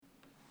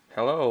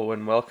Hello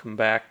and welcome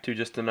back to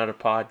just another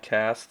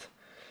podcast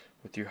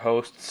with your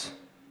hosts,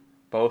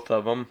 both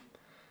of them,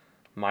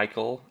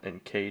 Michael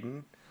and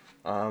Caden.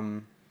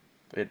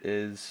 It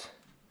is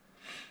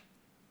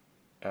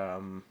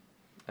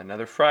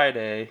another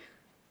Friday,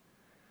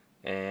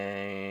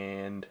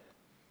 and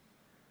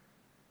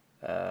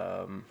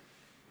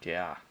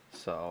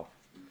so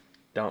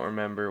don't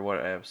remember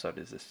what episode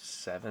is this.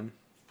 7.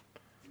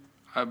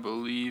 I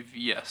believe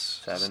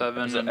yes.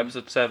 7.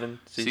 Episode 7,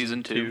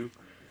 season 2.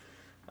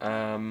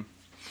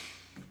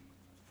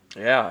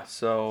 Yeah.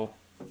 So.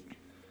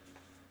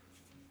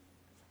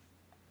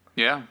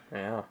 Yeah.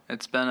 Yeah.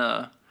 It's been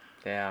a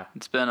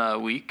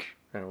week.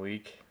 Been a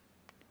week.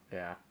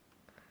 Yeah.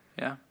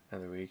 Yeah.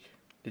 Another week.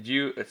 Did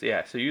you?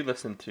 Yeah. So you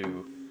listened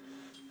to,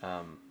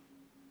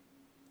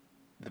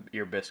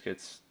 Ear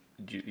Biscuits.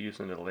 Did you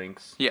listen to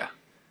Link's? Yeah.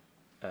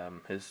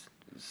 His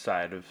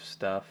side of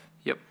stuff.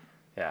 Yep.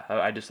 Yeah.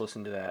 I just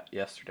listened to that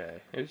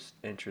yesterday. It was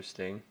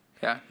interesting.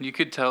 Yeah. You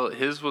could tell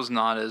his was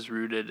not as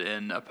rooted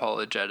in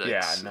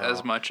apologetics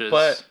as much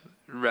as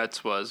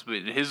Rhett's was,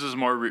 but his was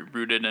more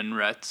rooted in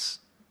Rhett's.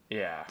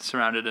 Yeah.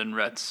 Surrounded in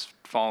Rhett's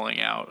falling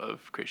out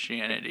of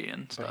Christianity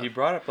and stuff. But he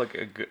brought up like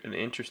an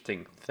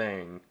interesting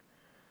thing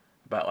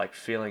about like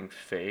feeling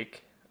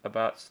fake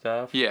about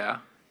stuff. Yeah.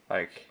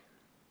 Like,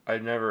 I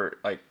never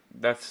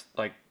that's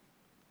like,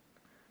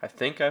 I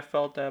think I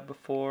felt that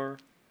before,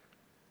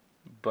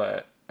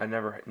 but I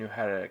never knew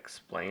how to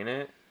explain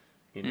it.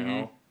 You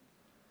know.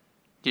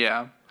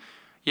 Yeah.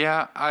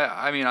 Yeah,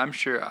 I mean, I'm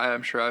sure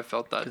I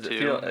felt that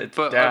too.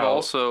 But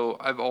doubt.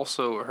 I've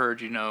also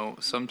heard,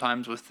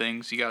 sometimes with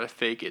things you gotta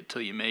fake it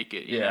till you make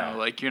it. You know,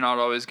 like you're not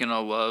always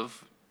gonna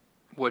love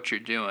what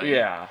you're doing.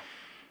 Yeah.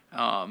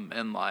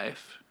 In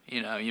life,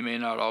 you may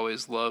not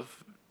always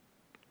love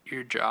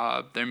your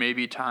job. There may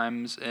be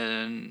times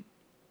in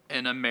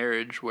a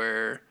marriage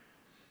where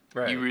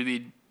you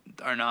really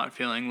are not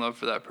feeling love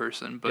for that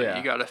person, but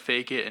you gotta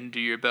fake it and do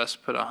your best to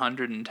put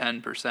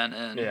 110%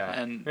 in,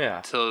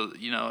 until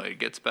it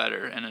gets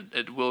better, and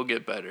it will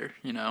get better.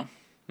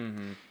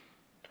 Mhm.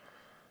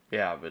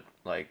 Yeah, but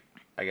like,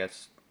 I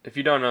guess if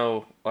you don't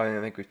know, I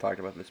think we've talked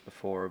about this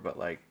before, but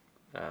like,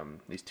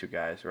 these two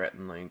guys, Rhett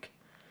and Link,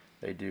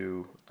 they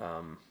do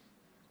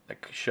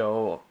like a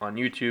show on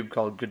YouTube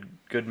called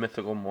Good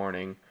Mythical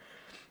Morning.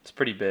 It's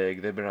pretty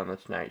big. They've been on the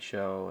Tonight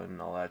Show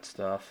and all that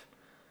stuff.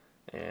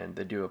 And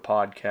they do a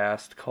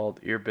podcast called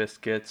Ear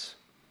Biscuits.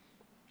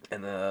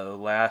 And the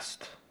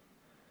last,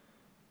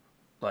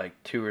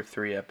 like, 2 or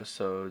 3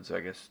 episodes, I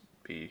guess,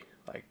 2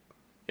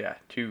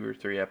 or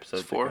 3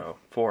 episodes ago.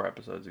 4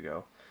 episodes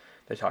ago.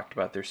 They talked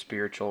about their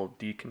spiritual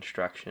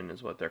deconstruction,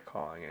 is what they're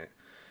calling it.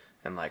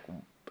 And, like,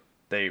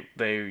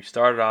 they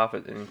started off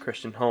in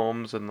Christian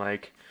homes, and,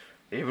 like,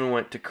 they even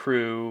went to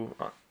crew.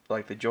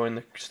 Like, they joined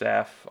the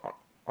staff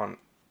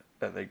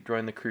they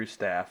joined the crew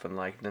staff, and,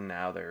 like, then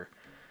now they're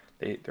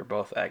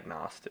both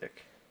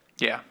agnostic.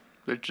 Yeah,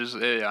 which is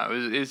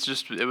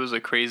it was a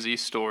crazy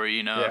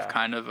story, of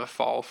kind of a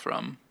fall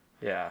from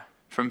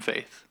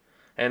faith.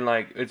 And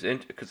like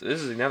because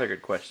this is another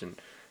good question,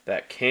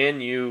 that can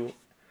you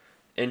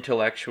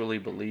intellectually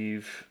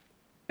believe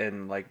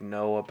and like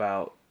know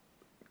about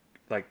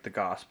like the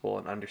gospel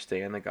and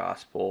understand the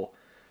gospel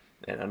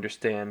and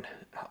understand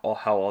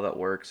how all that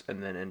works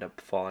and then end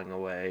up falling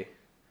away?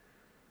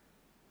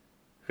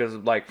 Because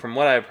like from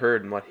what I've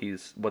heard and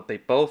what they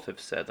both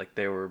have said, like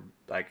they were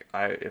like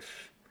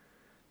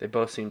they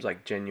both seems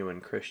like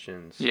genuine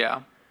Christians.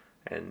 Yeah.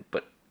 And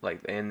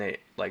they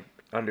like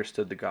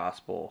understood the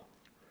gospel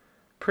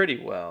pretty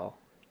well.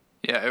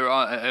 Yeah,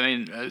 I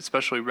mean,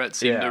 especially Rhett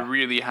seemed to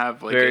really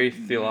have like very a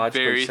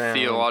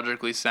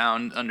theologically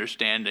sound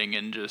understanding,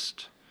 and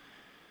just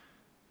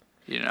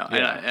and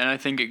I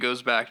think it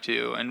goes back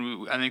to,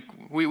 and I think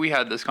we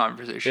had this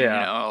conversation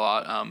a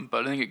lot,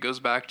 but I think it goes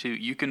back to,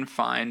 you can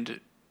find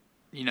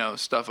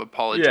stuff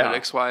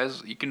apologetics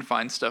wise, you can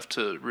find stuff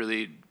to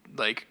really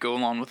like go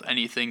along with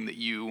anything that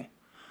you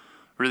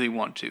really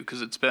want to,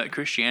 because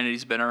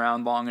Christianity's been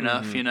around long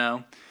enough,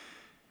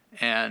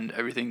 and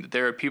everything.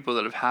 There are people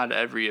that have had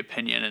every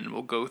opinion and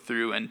will go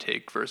through and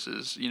take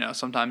verses,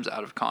 sometimes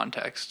out of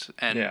context,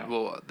 and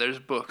there's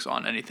books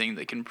on anything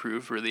that can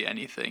prove really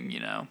anything,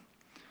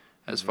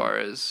 as far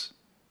as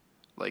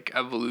like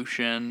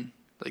evolution.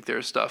 Like there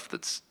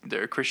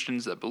are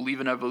Christians that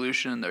believe in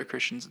evolution, and there are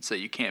Christians that say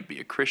you can't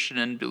be a Christian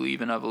and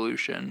believe in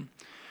evolution.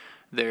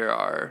 There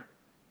are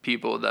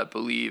people that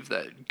believe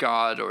that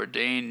God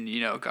ordained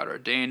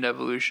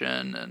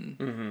evolution,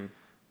 and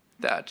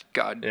that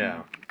God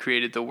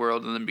created the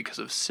world, and then because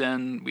of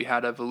sin we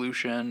had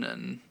evolution,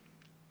 and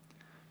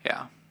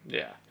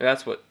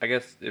that's what I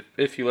guess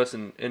if you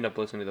end up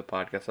listening to the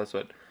podcast, that's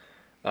what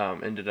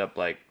ended up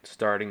like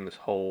starting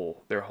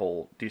their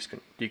whole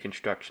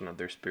deconstruction of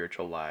their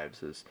spiritual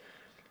lives is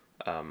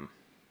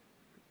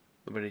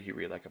what did he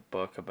read, like a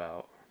book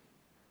about?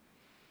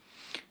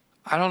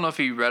 I don't know if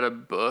he read a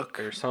book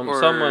or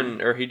someone,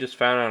 or he just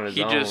found out on his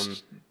own. He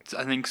just,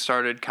 I think,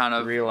 started kind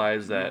of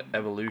realized that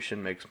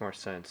evolution makes more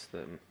sense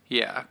than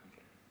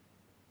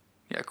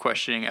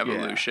questioning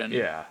evolution.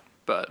 Yeah.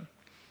 But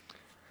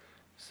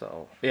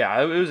so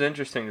yeah, it was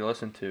interesting to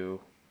listen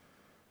to.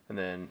 And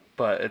then,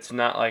 but it's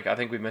not like, I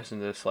think we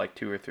mentioned this like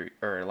 2 or 3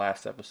 or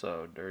last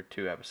episode or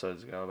 2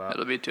 episodes ago about.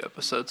 It'll be 2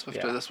 episodes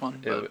after this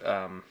one. But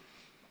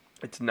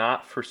it's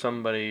not for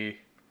somebody.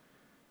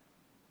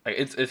 Like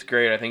it's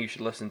great. I think you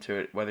should listen to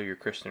it whether you're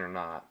Christian or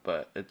not.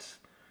 But it's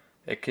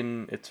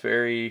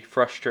very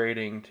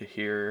frustrating to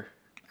hear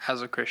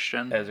as a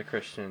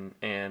Christian,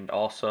 and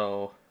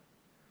also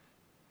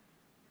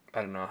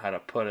I don't know how to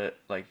put it.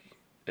 Like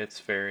it's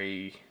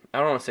very, I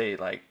don't want to say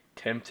like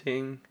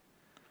tempting.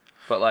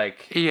 But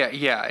like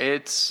yeah,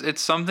 it's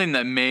something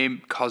that may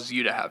cause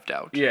you to have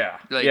doubt. Yeah,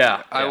 like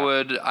I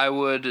would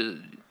go and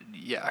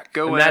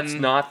in. That's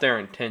not their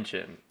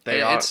intention.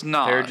 It's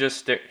not. They're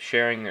just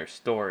sharing their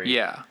story.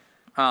 Yeah,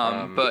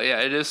 but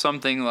yeah, it is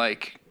something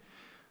like.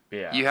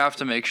 Yeah. You have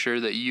to make sure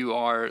that you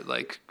are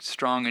like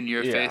strong in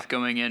your faith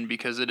going in,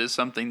 because it is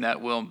something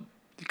that will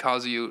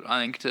cause you,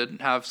 I think, to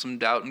have some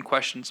doubt and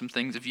question some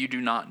things if you do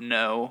not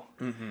know.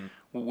 Mm-hmm.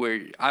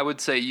 Where I would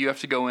say you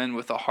have to go in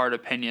with a hard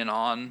opinion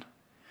on.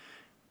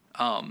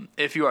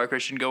 If you are a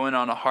Christian, go in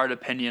on a hard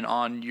opinion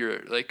on your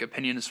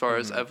opinion as far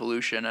as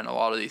evolution and a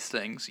lot of these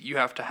things. You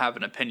have to have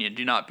an opinion.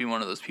 Do not be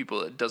one of those people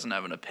that doesn't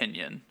have an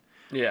opinion.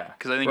 Yeah.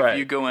 Because I think if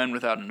you go in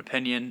without an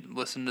opinion,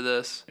 listen to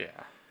this.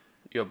 Yeah.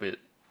 You'll be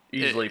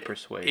easily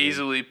persuaded.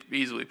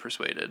 Easily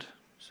persuaded.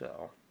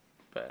 So,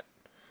 but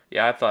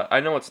yeah,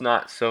 I know it's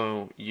not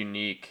so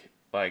unique,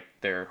 like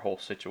their whole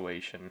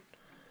situation.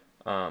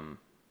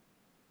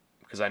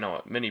 Because I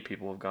know many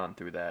people have gone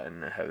through that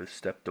and have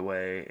stepped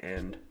away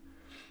and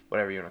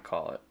whatever you want to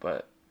call it,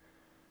 but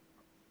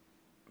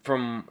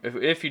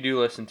if you do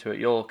listen to it,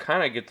 you'll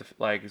kind of get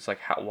it's like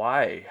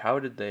how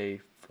did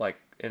they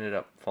ended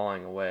up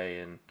falling away,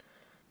 and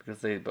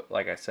because they,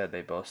 like I said,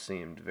 they both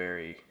seemed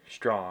very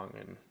strong,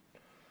 and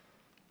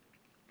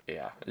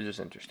yeah, it's just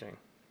interesting.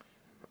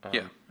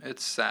 Yeah,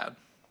 it's sad.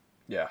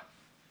 Yeah.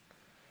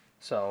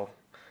 So,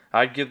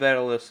 I'd give that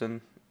a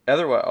listen.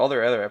 All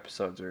their other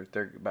episodes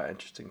they're about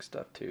interesting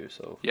stuff too.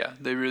 So yeah,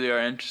 they really are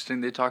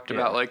interesting. They talked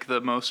about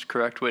the most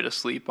correct way to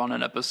sleep on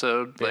an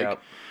episode.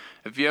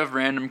 If you have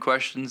random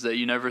questions that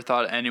you never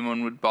thought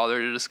anyone would bother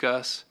to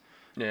discuss,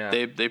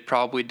 they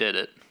probably did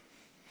it.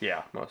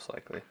 Yeah, most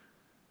likely.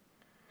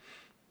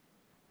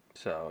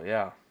 So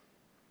yeah,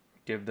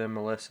 give them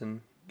a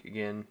listen.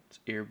 Again, it's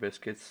Ear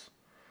Biscuits.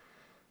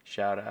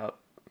 Shout out.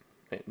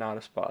 Not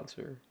a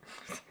sponsor.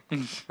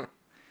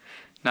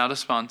 Not a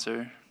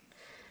sponsor,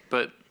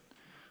 but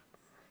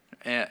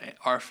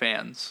are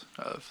fans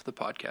of the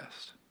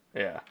podcast.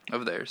 Yeah.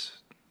 Of theirs.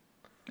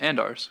 And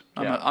ours.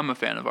 I'm a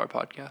fan of our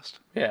podcast.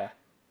 Yeah.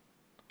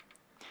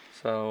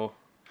 So,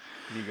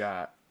 you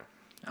got?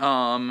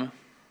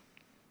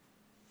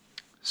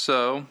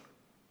 So,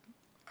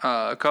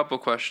 a couple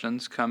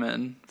questions come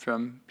in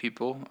from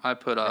people. I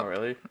put up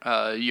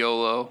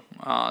YOLO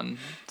on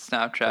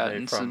Snapchat,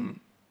 and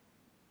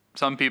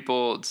some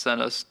people sent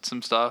us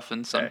some stuff,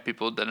 and some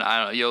people didn't. I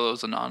don't know.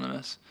 YOLO's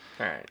anonymous.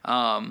 All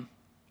right.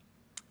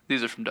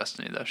 These are from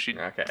Destiny, though. She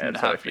didn't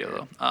have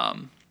YOLO.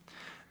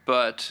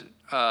 But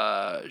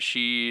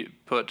she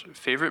put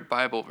favorite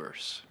Bible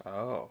verse.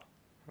 Oh,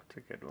 that's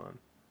a good one.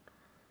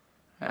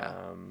 Yeah.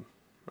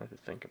 I have to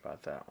think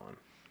about that one.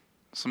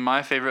 So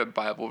my favorite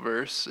Bible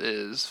verse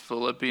is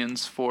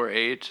Philippians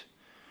 4:8,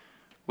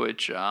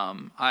 which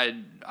I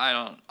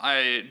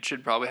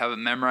should probably have it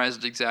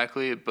memorized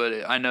exactly,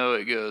 but I know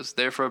it goes,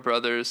 "Therefore,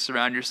 brothers,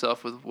 surround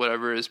yourself with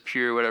whatever is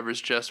pure, whatever is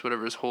just,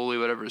 whatever is holy,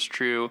 whatever is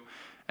true,"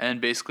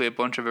 and basically a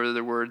bunch of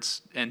other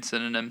words and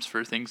synonyms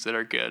for things that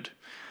are good,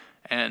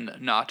 and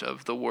not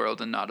of the world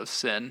and not of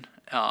sin.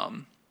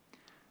 And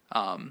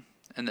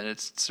then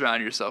it's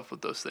surround yourself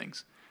with those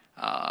things.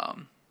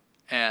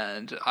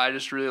 And I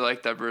just really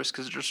like that verse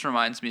because it just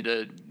reminds me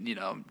to,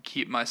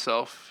 keep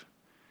myself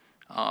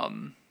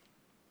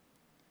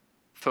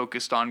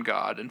focused on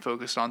God and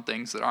focused on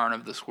things that aren't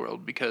of this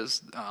world,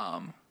 because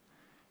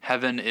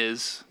heaven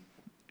is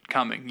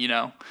coming,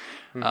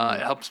 Mm-hmm.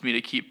 It helps me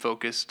to keep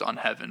focused on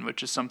heaven,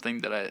 which is something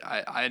that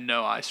I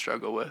know I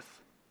struggle with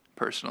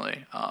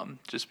personally,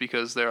 just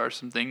because there are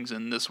some things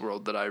in this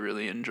world that I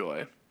really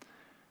enjoy,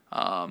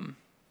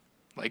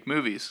 like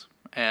movies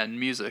and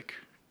music,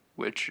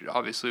 which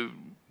obviously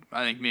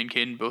I think me and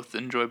Caden both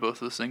enjoy both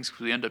of those things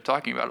because we end up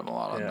talking about them a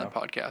lot on the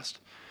podcast.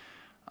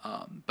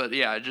 But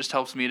yeah, it just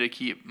helps me to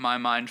keep my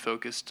mind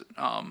focused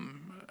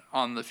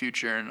on the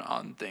future and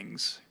on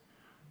things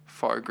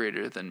far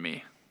greater than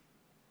me.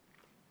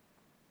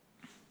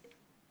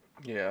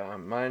 Yeah,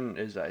 mine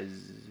is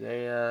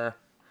Isaiah.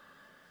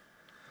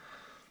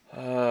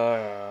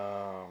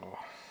 I'll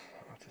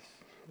just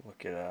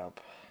look it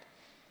up.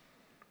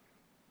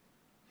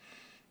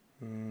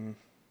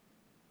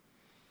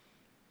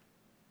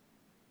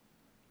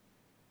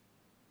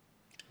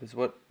 This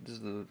is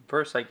the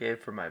verse I gave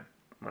for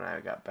when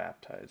I got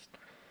baptized.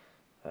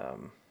 I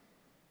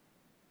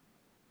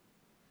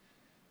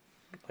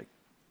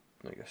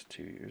guess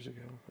 2 years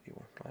ago,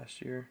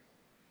 last year.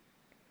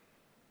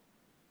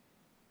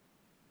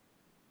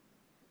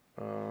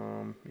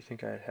 You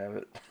think I'd have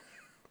it?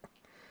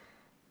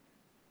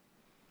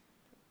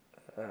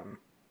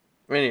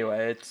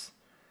 Anyway, it's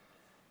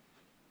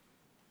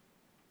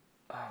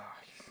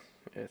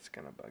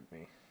gonna bug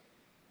me.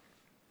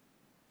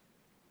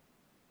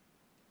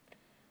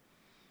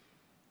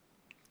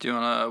 Do you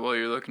wanna, while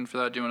you're looking for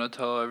that, do you wanna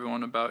tell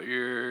everyone about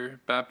your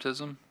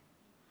baptism?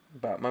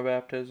 About my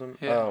baptism?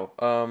 Yeah.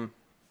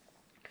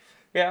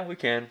 Yeah, we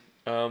can.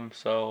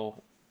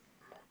 So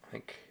I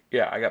think,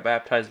 yeah, I got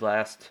baptized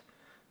last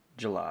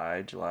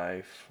July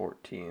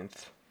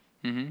 14th.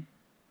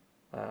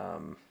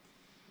 Mm-hmm.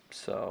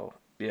 So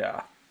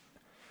yeah,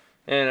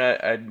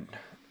 and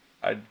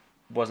I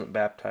wasn't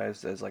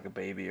baptized as like a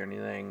baby or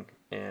anything,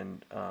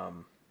 and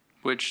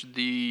Which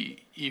the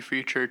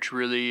E-Free Church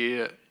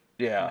really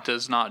yeah,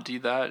 does not do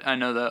that. I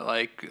know that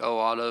like a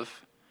lot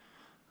of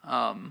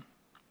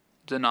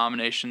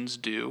denominations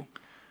do.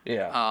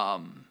 yeah,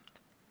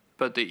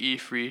 But the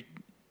E-Free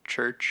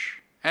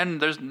Church,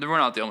 and we're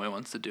not the only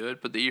ones to do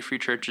it, but the E-Free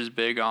Church is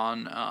big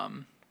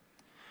on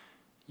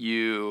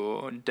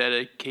you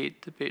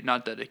dedicate the baby,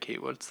 not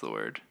dedicate, what's the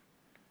word?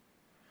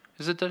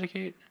 Is it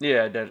dedicate?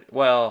 yeah.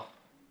 Well,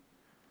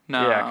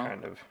 yeah, No.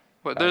 kind of.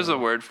 But I don't there's a know.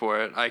 word for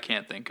it. I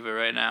can't think of it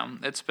right now.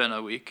 It's been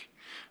a week,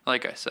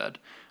 like I said.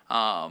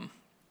 And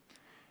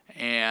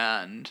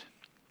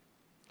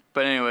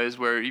but anyways,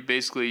 where you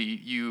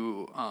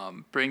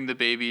bring the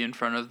baby in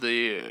front of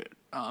the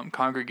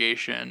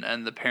congregation,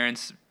 and the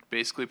parents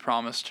basically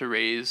promise to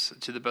raise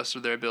to the best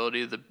of their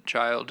ability the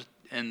child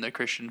in the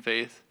Christian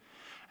faith,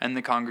 and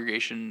the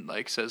congregation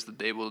like says that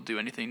they will do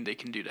anything they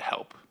can do to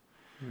help,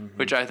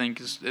 which I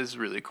think is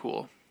really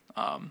cool.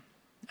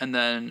 And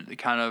then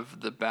kind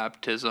of the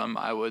baptism,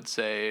 I would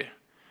say,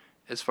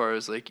 as far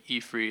as like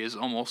E-Free, is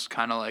almost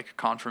kind of like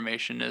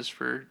confirmation is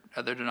for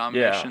other Yeah,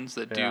 denominations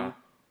that yeah,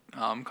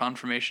 do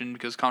confirmation,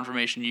 because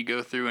confirmation you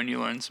go through and you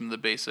learn some of the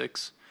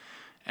basics,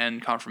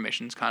 and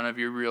confirmation is kind of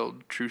your real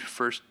true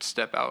first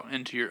step out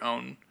into your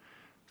own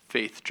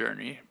faith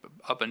journey.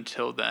 Up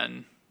until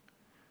then,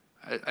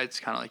 it's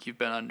kind of like you've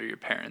been under your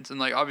parents, and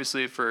like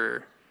obviously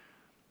for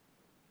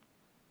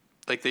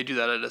like they do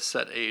that at a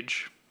set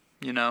age,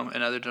 in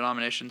other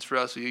denominations. For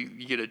us, you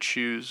get to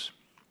choose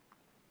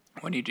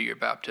when you do your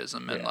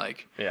baptism, and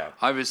like yeah,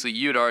 obviously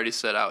you'd already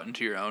set out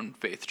into your own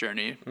faith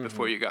journey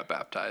before you got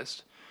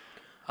baptized.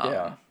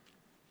 yeah.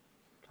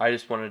 I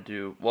just wanted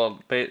to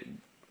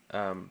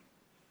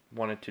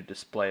wanted to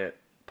display it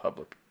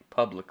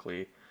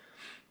publicly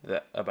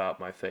that about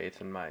my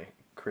faith and my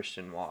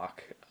Christian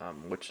walk,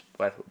 which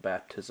what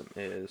baptism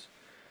is.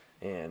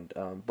 And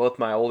both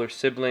my older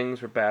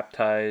siblings were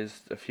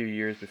baptized a few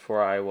years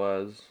before I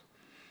was,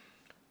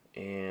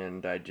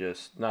 and I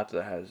just, not that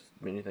it has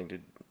anything to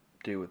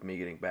do with me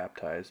getting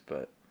baptized,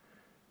 but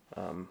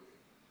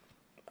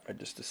I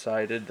just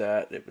decided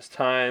that it was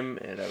time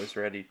and I was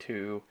ready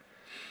to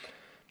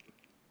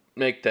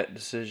make that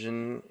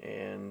decision.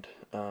 And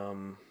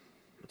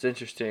it's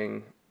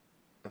interesting.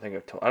 I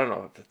don't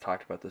know if I've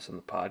talked about this in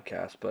the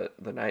podcast, but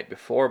the night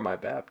before my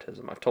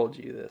baptism, I've told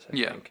you this, I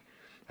think.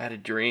 I had a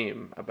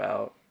dream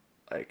about,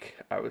 like,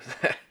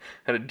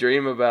 had a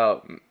dream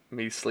about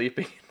me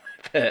sleeping in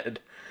my bed,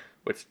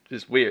 which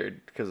is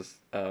weird because,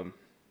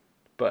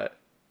 but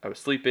I was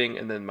sleeping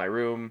and then my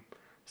room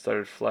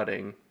started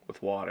flooding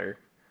with water,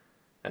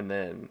 and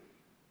then,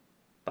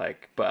 but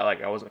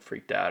I wasn't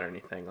freaked out or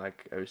anything.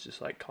 Like, I was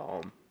just, like,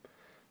 calm.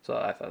 So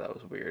I thought that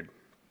was weird.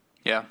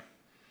 Yeah.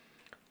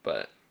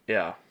 But,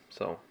 yeah,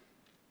 so,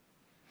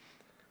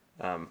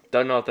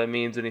 don't know if that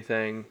means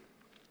anything.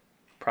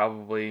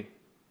 Probably,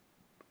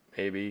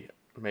 maybe,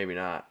 maybe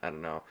not. I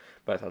don't know.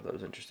 But I thought that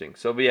was interesting.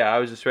 So, but yeah, I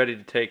was just ready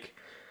to take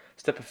a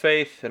step of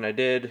faith, and I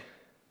did.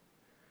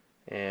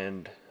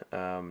 And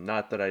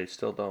not that I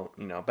still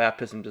don't,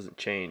 baptism doesn't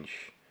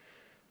change,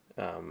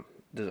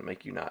 doesn't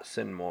make you not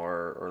sin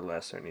more or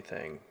less or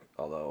anything.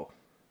 Although,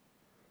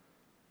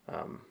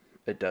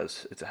 it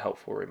does. It's a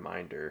helpful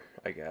reminder,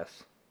 I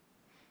guess.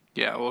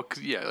 Yeah, well,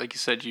 'cause, yeah, like you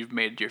said, you've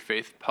made your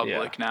faith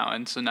public now,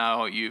 and so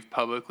now you've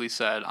publicly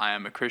said, "I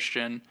am a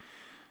Christian,"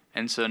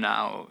 and so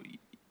now,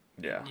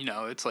 Yeah.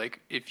 It's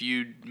like if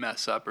you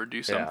mess up or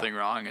do something Yeah.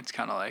 wrong, it's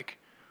kind of like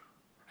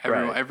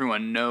Right.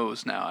 everyone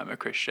knows now I'm a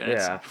Christian.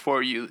 Yeah. It's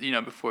before you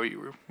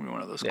were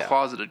one of those Yeah.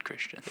 closeted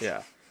Christians.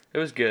 Yeah. It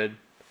was good.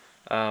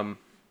 I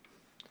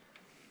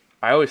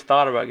always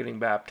thought about getting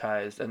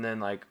baptized, and then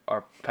like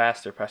our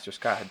Pastor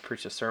Scott, had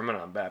preached a sermon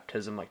on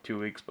baptism like 2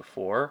 weeks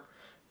before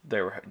they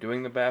were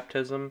doing the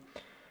baptism,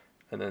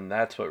 and then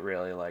that's what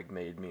really like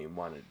made me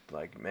wanted,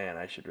 like, man,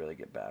 I should really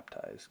get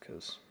baptized,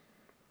 because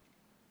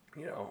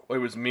it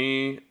was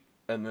me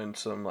and then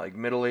some like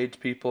middle-aged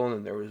people, and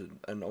then there was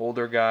an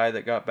older guy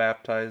that got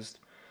baptized,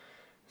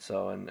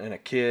 so and a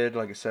kid,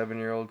 like a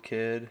 7-year-old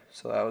kid,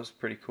 so that was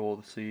pretty cool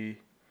to see.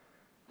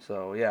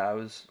 So yeah, It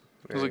was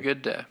a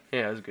good day.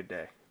 Yeah, it was a good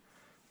day.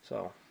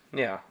 So,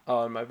 yeah.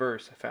 Oh, in my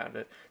verse, I found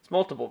it. It's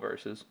multiple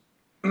verses.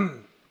 Let's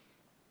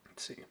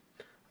see.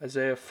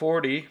 Isaiah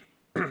 40,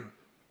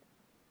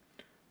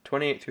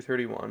 28 through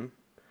 31.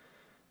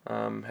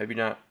 Have you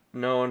not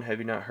known, have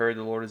you not heard,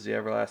 the Lord is the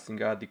everlasting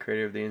God, the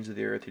creator of the ends of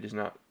the earth. He does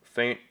not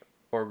faint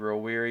or grow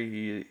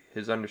weary.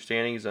 His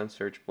understanding is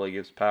unsearchable. He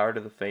gives power to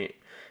the faint.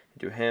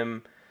 And to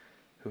him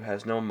who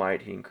has no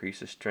might, he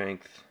increases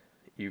strength.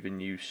 Even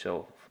you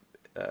shall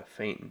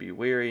faint and be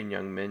weary, and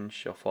young men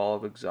shall fall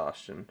of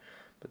exhaustion.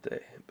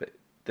 But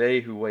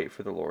they who wait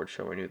for the Lord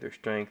shall renew their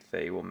strength.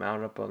 They will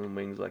mount up on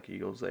wings like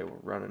eagles. They will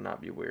run and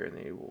not be weary, and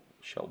they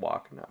shall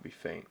walk and not be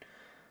faint.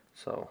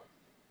 So,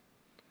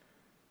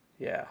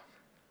 yeah.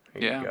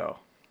 There you go.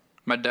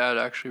 My dad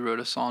actually wrote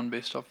a song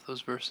based off of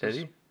those verses. Did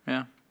he?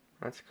 Yeah.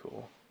 That's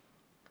cool.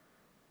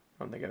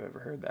 I don't think I've ever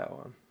heard that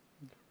one.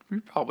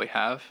 You probably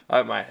have.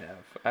 I might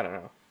have. I don't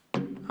know.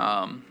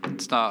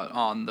 It's not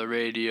on the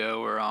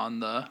radio or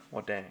on the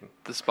dang.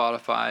 The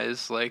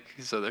Spotify's like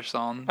these other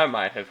songs. I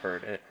might have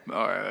heard it.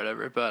 Or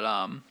whatever. But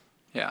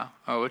yeah.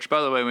 Oh, which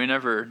by the way, when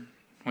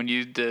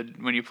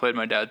you played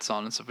my dad's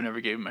song and stuff, we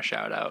never gave him a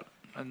shout out.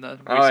 And we said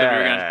we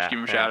were gonna give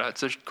him a shout out.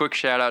 So quick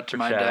shout out to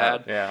my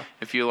dad. Yeah.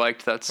 If you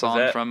liked that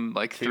song from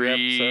like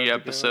 3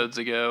 episodes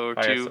ago or 2.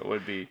 I guess it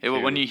would be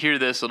 2. When you hear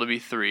this, it'll be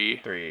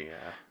 3. 3,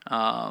 yeah.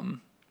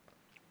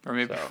 Or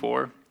maybe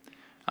 4.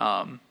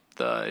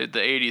 The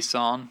 80s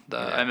song,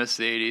 I miss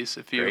the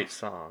 80s. Great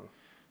song.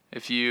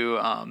 If you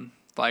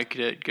liked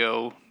it,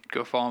 go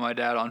follow my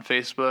dad on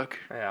Facebook.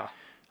 Yeah.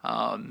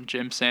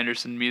 Jim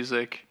Sanderson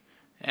Music,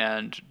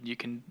 and you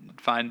can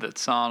find that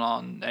song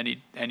on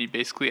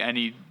basically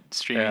any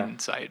streaming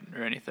site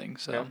or anything.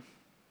 So. Yeah.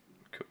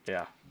 Cool.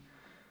 Yeah.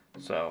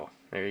 So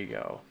there you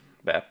go.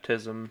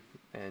 Baptism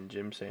and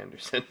Jim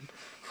Sanderson.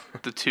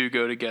 The two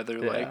go together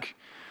like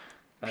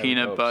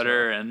peanut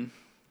butter and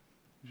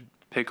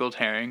pickled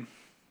herring.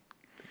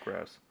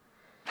 Gross.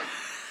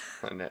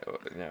 No.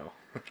 No.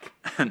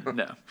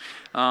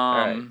 All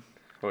right.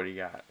 What do you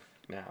got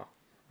now?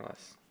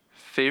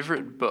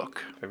 Favorite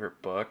book?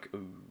 Favorite book?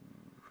 Ooh.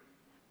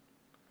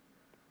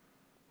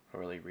 I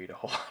don't really read a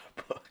whole lot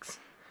of books.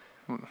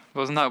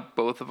 Wasn't that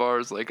both of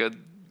ours like a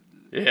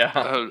New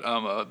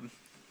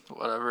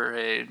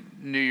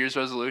Year's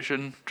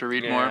resolution to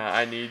read more? Yeah,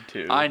 I need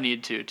to. I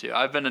need to too.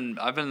 I've been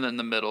in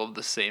the middle of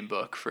the same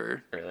book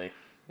for really,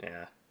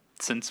 yeah.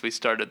 Since we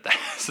started that,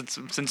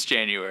 since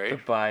January. The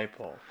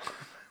Bible.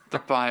 The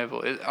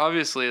Bible.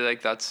 Obviously,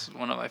 like that's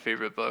one of my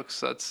favorite books.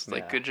 That's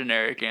like a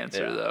generic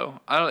answer though.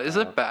 I don't. Is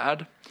it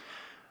bad?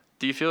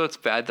 Do you feel it's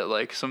bad that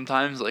like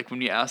sometimes like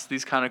when you ask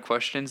these kind of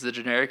questions, the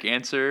generic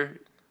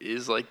answer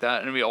is like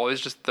that, and we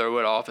always just throw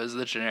it off as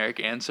the generic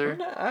answer?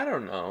 I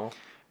don't know.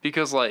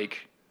 Because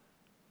like,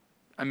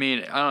 I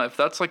mean, I don't know if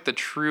that's like the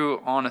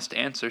true, honest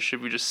answer.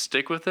 Should we just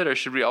stick with it, or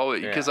should we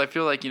always? Because I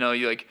feel like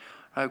you like,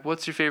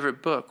 what's your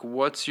favorite book?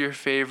 What's your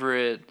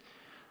favorite?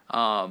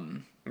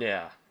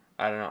 Yeah,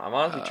 I don't know. I'm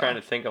honestly trying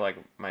to think of like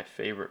my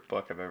favorite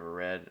book I've ever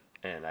read,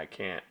 and I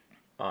can't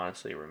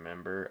honestly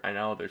remember. I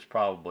know there's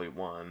probably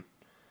one,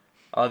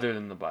 other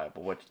than the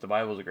Bible, which the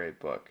Bible's a great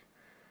book.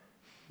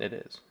 It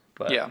is,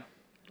 but yeah,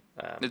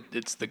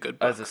 it's the good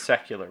book. As a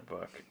secular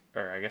book,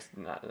 or I guess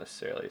not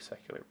necessarily a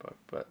secular book,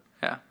 but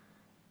yeah,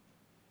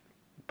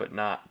 but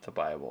not the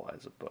Bible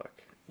as a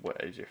book.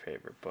 What is your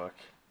favorite book?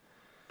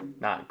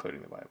 Not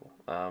including the Bible.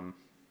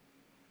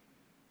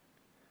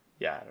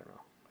 Yeah, I don't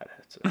know. I'd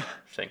have to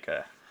think.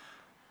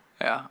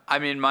 Yeah, I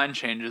mean, mine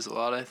changes a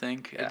lot. I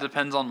think it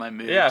depends on my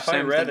mood. Yeah, if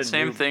I read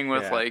same thing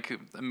with like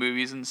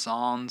movies and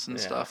songs and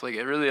stuff. Like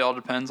it really all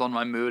depends on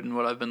my mood and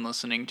what I've been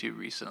listening to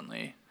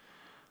recently.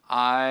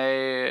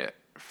 I,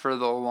 for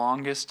the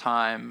longest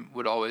time,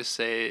 would always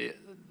say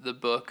the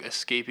book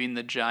 "Escaping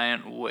the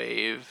Giant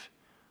Wave"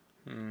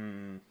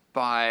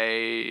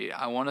 by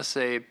I want to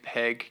say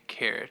Peg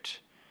Carrot.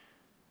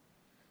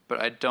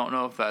 But I don't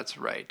know if that's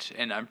right,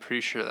 and I'm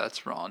pretty sure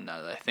that's wrong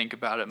now that I think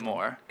about it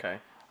more. Okay.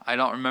 I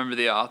don't remember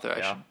the author.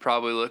 I should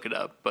probably look it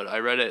up, but I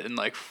read it in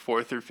like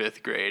 4th or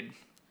 5th grade.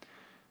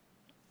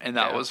 And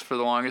that was for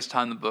the longest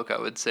time the book I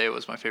would say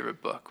was my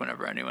favorite book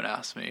whenever anyone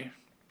asked me.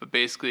 But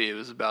basically it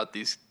was about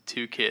these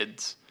 2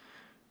 kids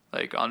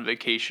like on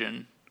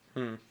vacation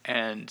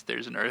and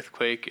there's an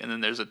earthquake and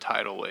then there's a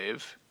tidal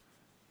wave.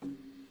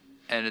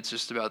 And it's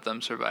just about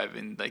them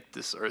surviving like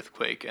this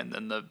earthquake and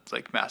then the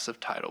like massive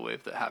tidal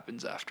wave that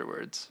happens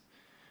afterwards.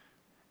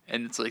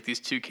 And it's like these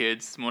 2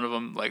 kids, one of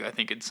them like I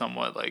think had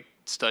somewhat like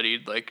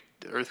studied like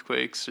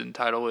earthquakes and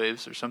tidal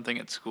waves or something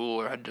at school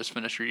or had just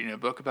finished reading a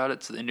book about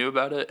it, so they knew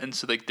about it. And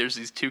so like there's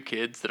these 2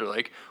 kids that are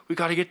like, we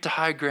got to get to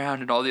high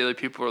ground, and all the other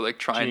people are like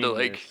trying to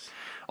like,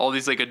 all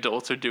these like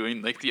adults are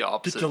doing like the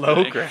opposite. Get to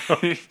low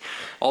ground.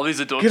 All these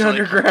adults get are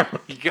underground.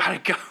 Like, you gotta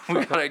go.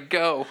 We gotta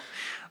go.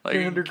 Like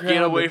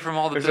get away from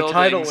all the There's buildings. A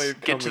tidal wave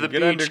get coming. to the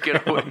get beach.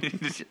 Get away.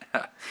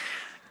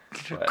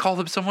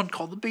 Someone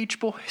call the Beach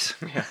Boys.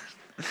 Yeah.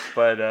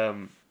 But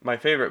my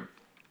favorite,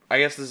 I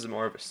guess this is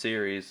more of a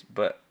series,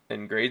 but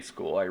in grade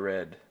school I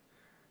read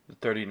the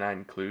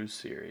 39 Clues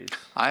series.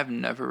 I've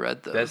never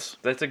read those.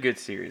 That's a good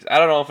series. I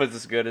don't know if it's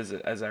as good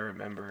as I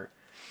remember,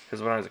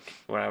 because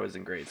when I was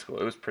in grade school,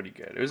 it was pretty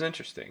good. It was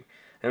interesting,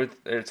 and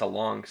it's a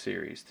long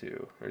series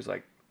too. There's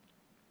like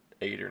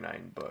 8 or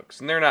 9 books,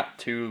 and they're not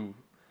too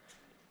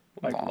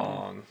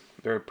long.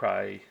 They're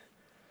probably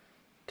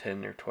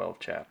 10 or 12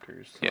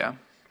 chapters. Yeah.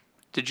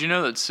 Did you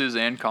know that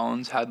Suzanne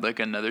Collins had like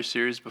another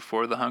series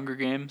before the Hunger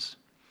Games?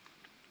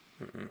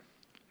 Mm-mm.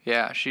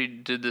 Yeah,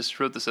 she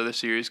wrote this other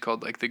series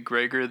called like the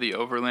Gregor the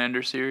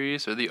Overlander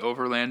series or the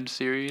Overland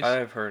series.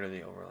 I've heard of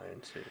the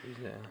Overland series.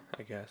 Yeah,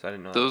 I guess I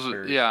didn't know those. that was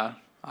hers. Yeah,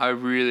 I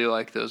really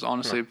like those.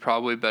 Honestly,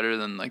 probably better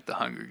than like the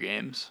Hunger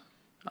Games.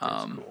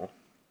 That's cool.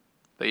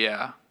 But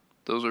yeah,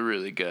 those are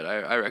really good.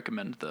 I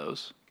recommend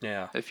those.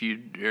 Yeah. If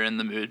you're in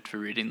the mood for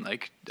reading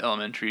like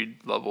elementary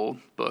level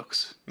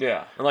books.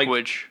 Yeah, like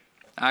which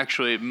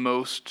actually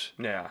most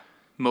yeah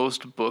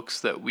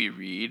books that we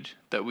read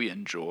that we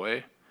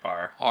enjoy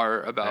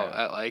are about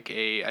at like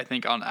I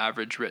think on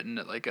average written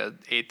at like a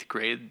 8th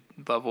grade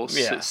level.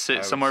 Yeah,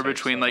 Somewhere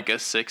between like a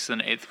 6th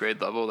and 8th grade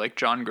level. Like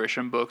John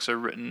Grisham books are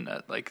written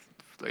at like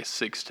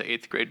 6th to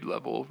 8th grade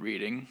level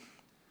reading.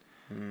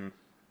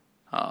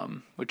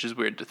 Which is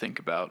weird to think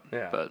about.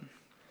 Yeah. But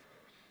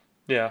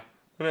yeah,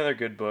 another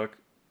good book.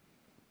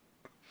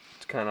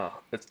 It's kind of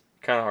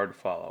hard to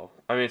follow.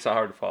 I mean, it's not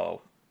hard to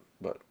follow,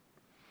 but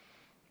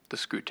the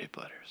Screwtape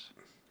Letters.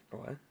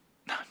 What?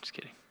 No, I'm just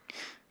kidding.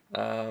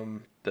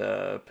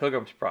 The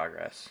Pilgrim's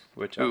Progress,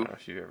 which I don't know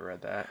if you've ever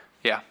read that.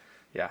 Yeah.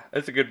 Yeah,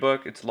 it's a good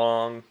book. It's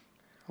long.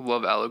 I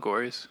love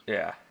allegories.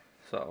 Yeah,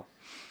 so.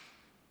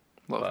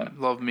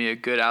 Love me a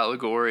good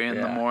allegory in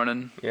the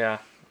morning. Yeah.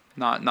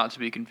 Not to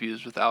be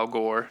confused with Al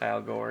Gore.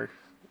 Al Gore.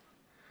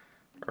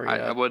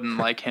 I wouldn't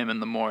like him in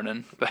the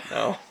morning. But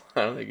no,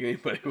 I don't think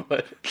anybody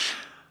would.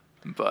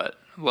 But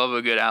love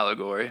a good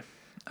allegory.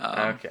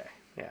 Okay,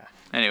 yeah.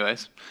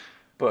 Anyways.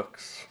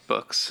 Books.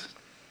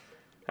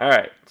 All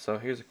right, so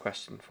here's a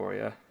question for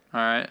you.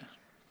 All right.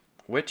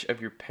 Which of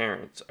your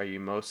parents are you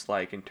most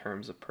like in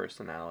terms of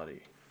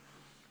personality?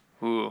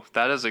 Ooh,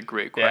 that is a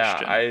great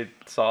question. Yeah, I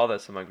saw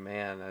this. I'm like,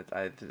 man,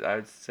 I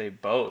would say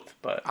both,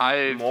 but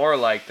I more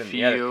like than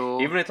the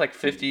other. Even it's like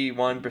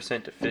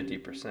 51% to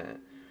 50%.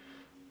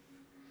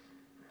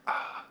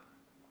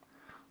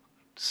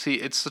 See,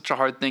 it's such a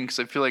hard thing because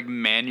I feel like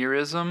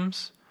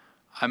mannerisms,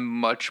 I'm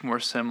much more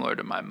similar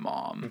to my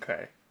mom.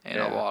 Okay. In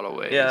a lot of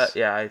ways.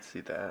 Yeah, I see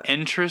that.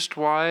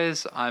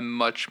 Interest-wise, I'm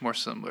much more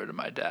similar to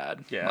my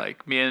dad. Yeah.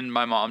 Like, me and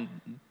my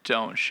mom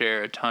don't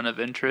share a ton of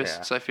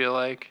interests, I feel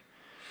like.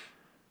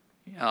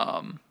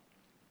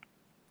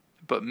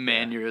 But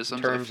mannerisms,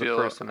 in terms of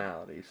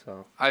personality,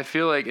 so. I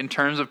feel like in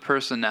terms of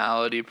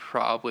personality,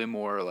 probably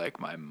more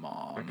like my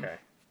mom. Okay,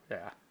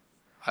 yeah.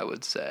 I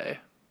would say.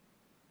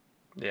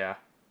 Yeah.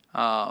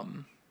 I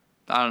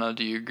don't know,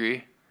 do you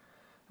agree?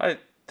 I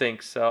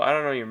think so. I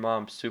don't know your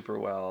mom super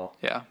well.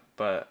 Yeah.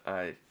 But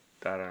I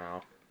don't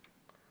know.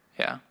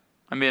 Yeah.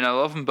 I mean, I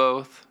love them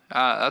both.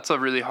 That's a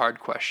really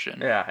hard question.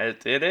 Yeah,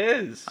 it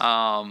is.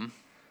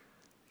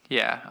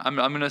 Yeah, I'm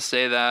gonna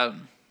say that.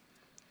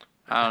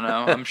 I don't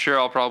know. I'm sure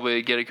I'll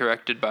probably get it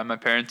corrected by my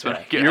parents when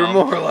I get You're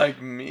home. more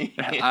like me.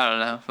 I don't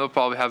know. They'll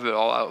probably have it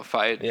all out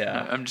fight.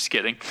 Yeah. I'm just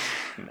kidding.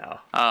 No.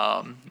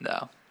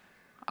 No.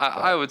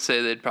 I would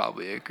say they'd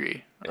probably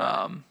agree.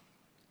 Yeah.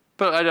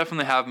 But I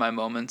definitely have my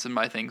moments and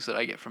my things that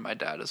I get from my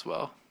dad as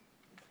well.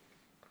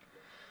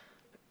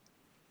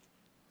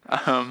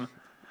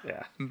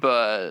 Yeah.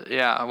 But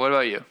yeah, what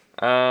about you?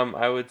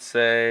 I would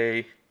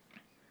say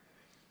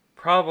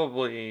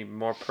probably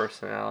more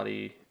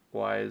personality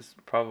wise,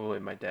 probably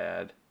my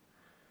dad.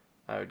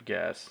 I would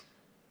guess.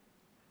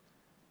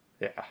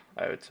 Yeah,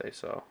 I would say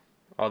so.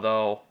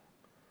 Although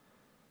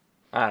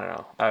I don't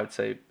know. I would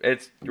say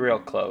it's real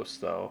close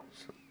though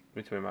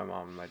between my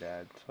mom and my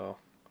dad. So.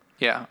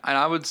 Yeah, and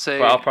I would say.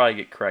 Well, I'll probably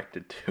get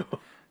corrected too.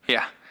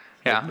 Yeah.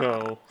 Yeah.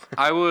 No.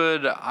 I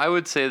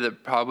would say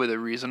that probably the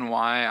reason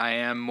why I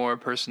am more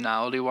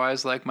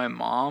personality-wise like my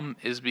mom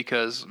is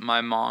because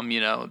my mom,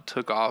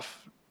 took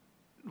off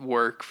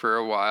work for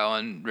a while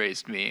and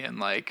raised me, and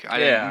like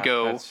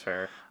that's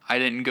fair. I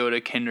didn't go to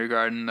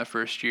kindergarten the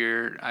first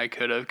year I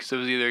could have because it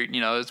was either,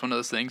 it's one of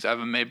those things. I have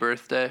a May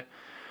birthday.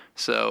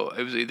 So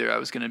it was either I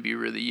was going to be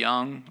really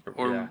young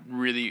or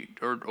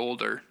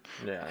older.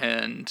 Yeah.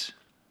 And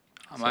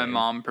my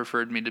mom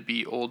preferred me to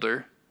be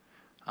older.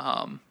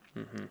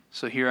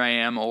 So here I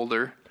am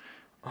older,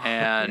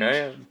 and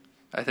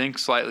I think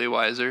slightly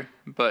wiser.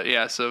 But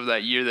yeah, so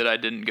that year that I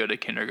didn't go to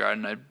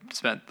kindergarten, I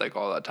spent like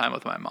all that time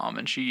with my mom,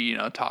 and she,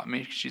 taught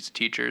me. She's a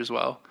teacher as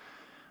well,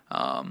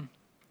 and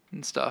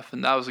stuff,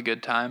 and that was a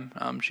good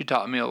time. She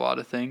taught me a lot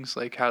of things,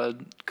 like how to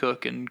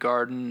cook and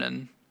garden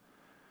and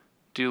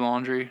do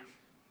laundry,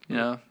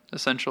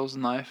 essentials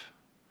in life.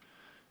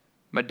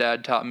 My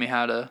dad taught me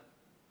how to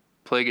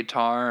play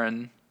guitar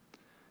and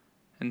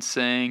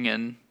sing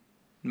and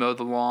mow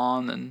the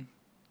lawn and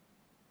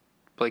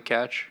play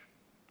catch.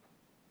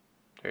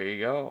 There you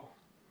go.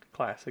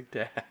 Classic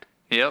dad.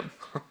 Yep.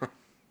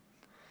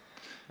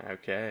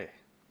 Okay.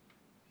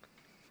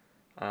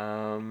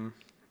 Oh,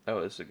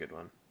 this is a good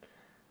one.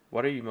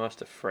 What are you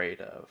most afraid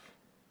of?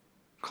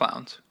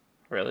 Clowns.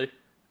 Really?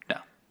 No.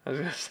 I was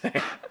gonna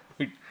say,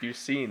 you've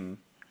seen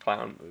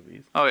clown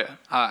movies. Oh yeah.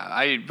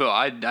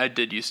 I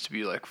did used to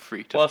be like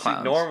freaked of clowns. Well,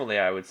 see, normally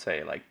I would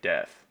say like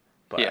death,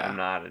 but Yeah. I'm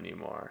not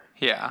anymore.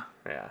 Yeah.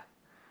 Yeah.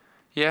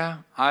 Yeah.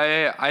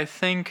 I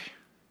think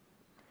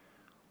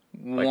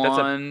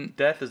Like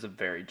death is a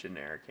very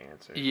generic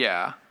answer.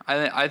 Yeah,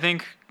 I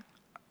think,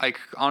 like,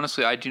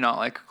 honestly, I do not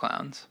like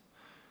clowns.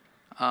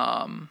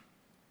 Other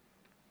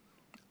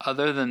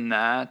than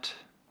that,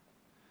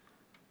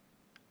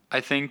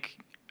 I think,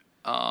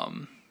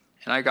 and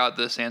I got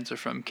this answer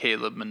from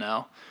Caleb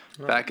Manel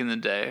back in the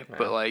day,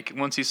 but like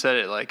once he said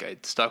it, like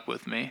it stuck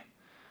with me.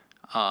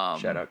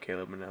 Shout out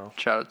Caleb Manel.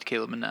 Shout out to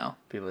Caleb Manel.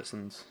 If he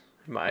listens,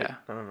 he might. Yeah.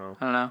 I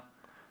don't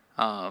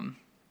know.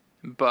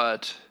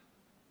 But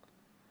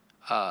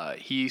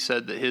he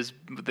said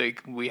that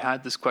we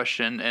had this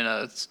question in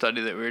a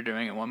study that we were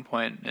doing at one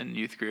point in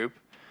youth group,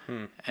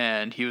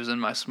 and he was in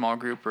my small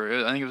group,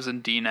 or I think it was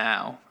in D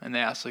Now, and they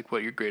asked like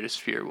what your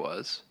greatest fear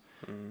was,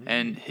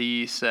 and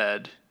he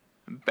said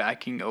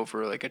backing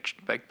over like a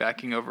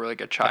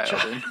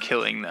child and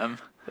killing them.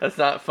 That's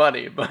not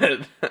funny,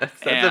 but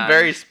that's a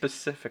very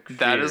specific fear.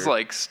 That is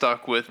like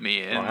stuck with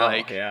me,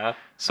 and yeah.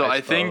 So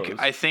I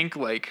think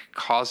like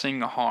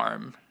causing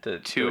harm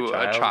to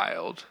a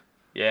child.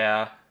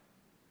 Yeah,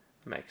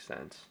 makes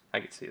sense. I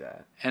could see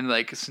that. And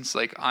like since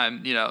like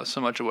I'm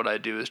so much of what I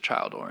do is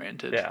child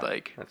oriented. Yeah,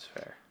 like that's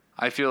fair.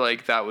 I feel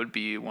like that would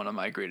be one of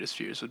my greatest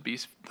fears. Would be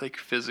like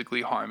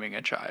physically harming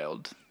a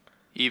child,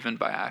 even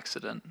by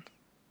accident.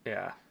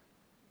 Yeah.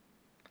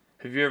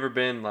 Have you ever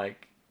been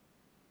like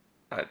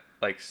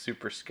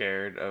super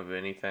scared of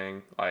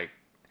anything? Like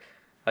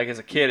as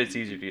a kid, it's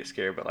easier to get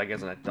scared, but like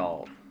as an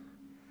adult,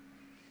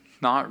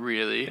 not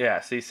really.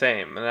 Yeah. See,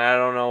 same. And I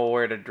don't know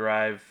where to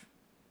drive,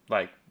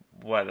 like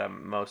what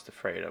I'm most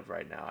afraid of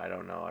right now. I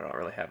don't know. I don't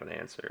really have an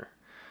answer.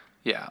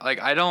 Yeah, like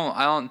I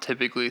don't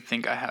typically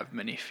think I have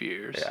many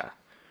fears. Yeah.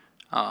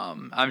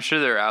 I'm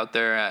sure they're out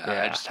there.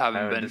 I just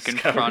haven't been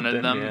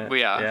confronted them. Yet. But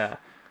yeah. Yeah.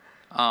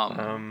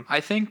 I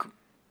think,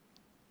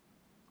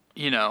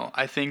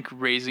 I think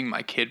raising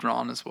my kid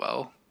wrong as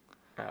well.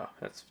 Oh,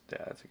 that's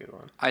a good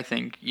one. I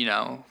think,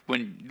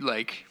 when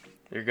like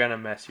you're gonna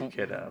mess your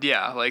kid up.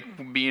 Yeah,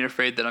 like being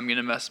afraid that I'm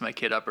gonna mess my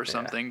kid up or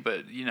something.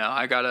 But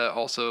I gotta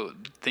also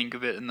think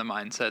of it in the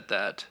mindset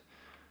that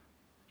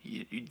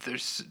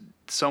there's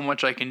so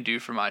much I can do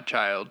for my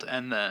child,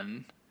 and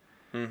then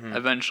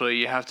eventually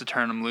you have to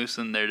turn them loose,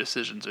 and their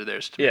decisions are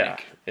theirs to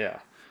make. Yeah.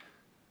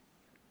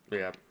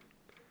 Yeah,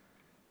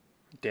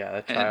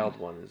 that child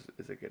one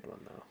is a good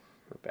one though.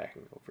 We're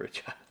backing over a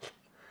child.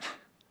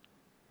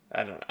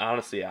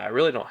 Honestly, I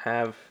really don't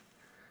have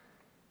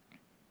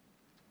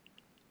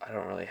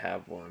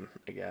one,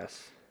 I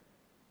guess.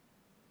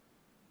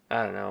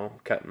 I don't know,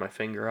 cutting my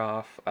finger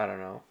off. I don't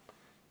know.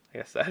 I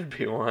guess that'd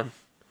be one.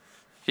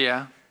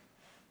 Yeah.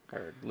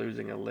 Or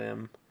losing a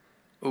limb.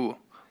 Ooh,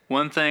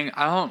 one thing,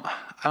 I don't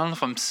know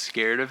if I'm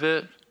scared of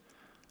it,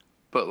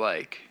 but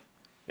like,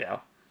 yeah,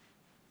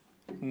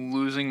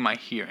 losing my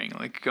hearing,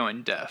 like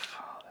going deaf.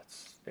 Oh,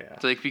 that's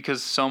It's like,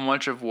 because so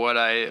much of what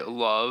I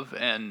love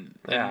and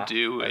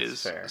do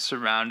is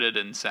surrounded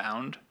in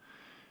sound.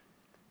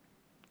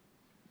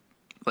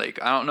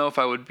 Like, I don't know if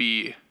I would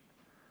be.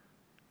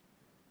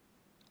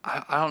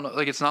 I don't know.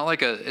 Like, it's not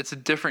like it's a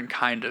different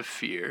kind of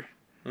fear.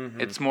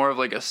 It's more of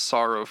like a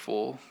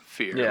sorrowful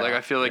fear. Yeah, like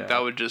I feel like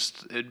that would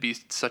it'd be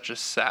such a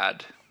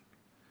sad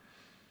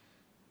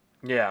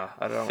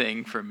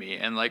thing for me.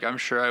 And like I'm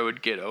sure I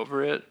would get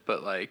over it,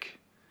 but like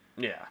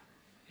Yeah,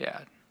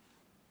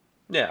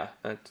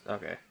 that's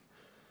okay.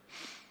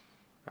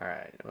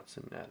 Alright, what's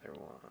another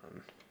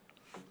one?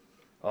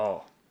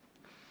 Oh.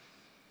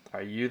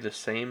 Are you the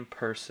same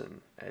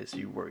person as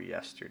you were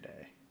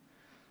yesterday?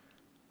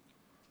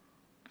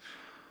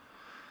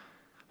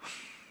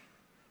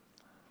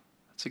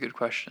 That's a good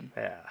question.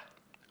 Yeah.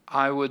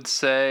 I would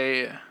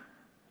say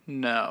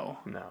no.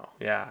 No.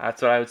 Yeah,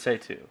 that's what I would say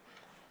too.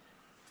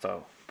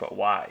 So, but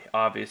why?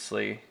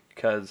 Obviously,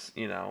 because,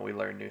 we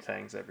learn new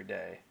things every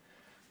day.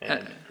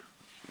 And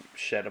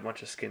shed a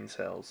bunch of skin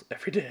cells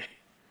every day.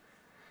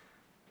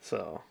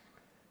 So,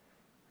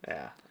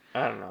 yeah.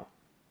 I don't know.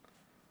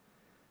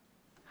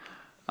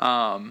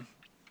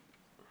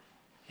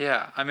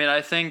 Yeah, I mean,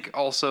 I think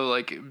also,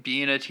 like,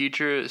 being a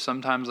teacher,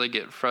 sometimes I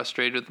get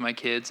frustrated with my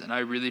kids, and I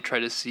really try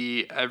to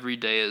see every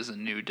day as a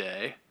new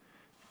day.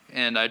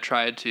 And I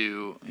try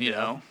to, you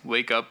know,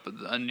 wake up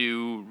a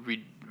new,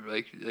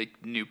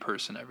 new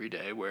person every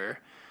day,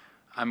 where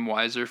I'm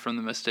wiser from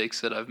the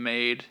mistakes that I've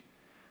made,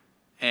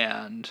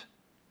 and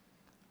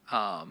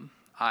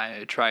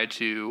I try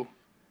to,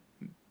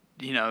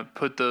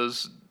 put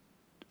those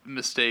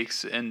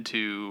mistakes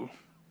to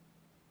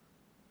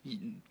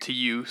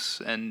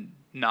use and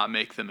not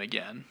make them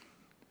again,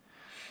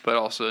 but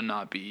also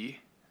not be,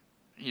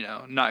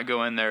 not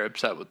go in there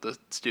upset with the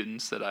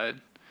students that I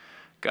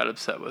got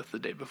upset with the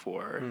day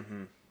before or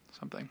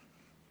something.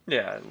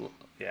 Yeah.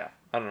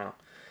 I don't know.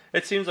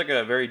 It seems like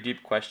a very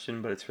deep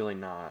question, but it's really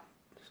not.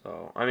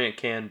 So, I mean, it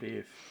can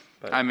be.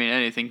 But I mean,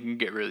 anything can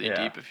get really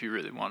deep if you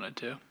really wanted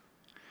to,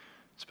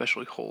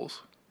 especially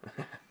holes.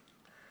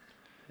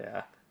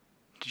 Yeah.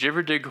 Did you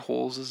ever dig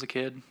holes as a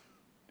kid?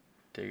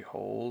 Dig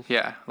holes?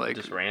 Yeah, like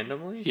just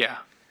randomly? Yeah.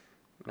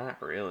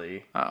 Not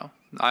really. Oh,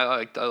 I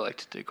like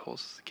to dig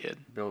holes as a kid.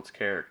 Builds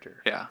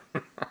character. Yeah.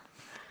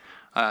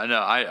 No,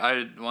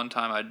 I one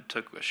time I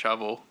took a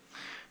shovel,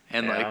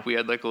 and like we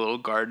had like a little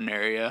garden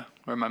area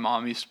where my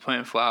mom used to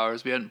plant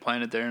flowers. We hadn't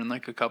planted there in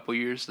like a couple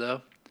years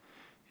though,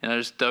 and I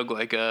just dug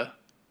like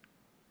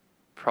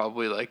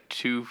probably like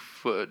 2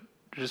 foot,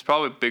 just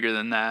probably bigger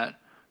than that,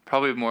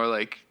 probably more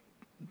like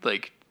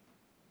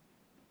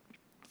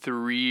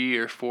 3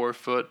 or 4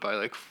 foot by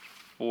like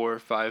 4 or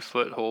 5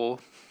 foot hole,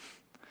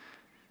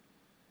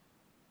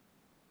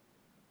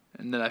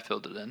 and then I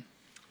filled it in.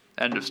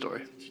 End of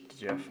story.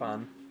 Did you have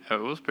fun? It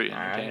was pretty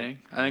entertaining.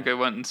 Right. I think I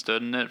went and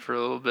stood in it for a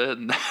little bit,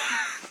 and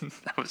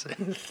that was it.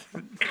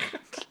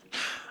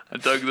 I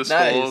dug this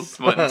hole,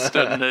 went and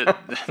stood in it,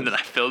 and then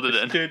I filled it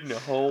in. Stood in a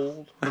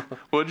hole.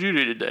 What did you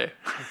do today?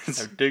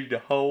 I digged a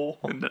hole.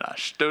 And then I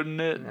stood in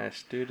it. And I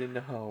stood in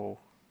the hole.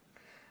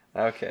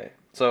 Okay,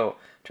 so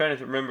trying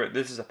to remember,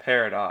 this is a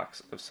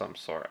paradox of some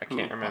sort. I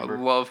can't remember.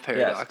 I love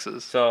paradoxes.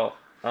 Yes. So,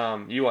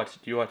 you watch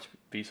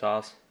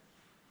Vsauce?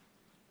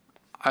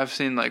 I've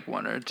seen like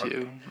 1 or 2.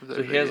 Okay.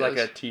 So he has like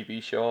a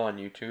TV show on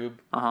YouTube.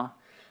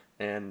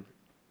 And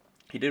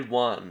he did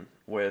one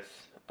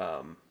with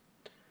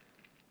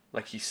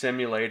like he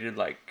simulated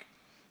like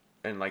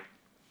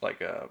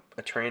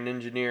a train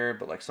engineer,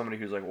 but like somebody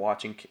who's like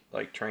watching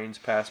like trains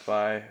pass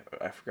by.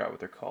 I forgot what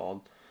they're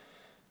called,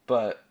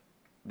 but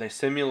they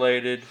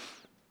simulated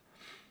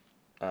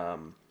a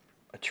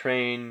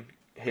train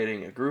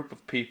hitting a group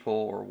of people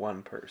or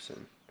one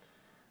person,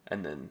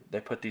 and then they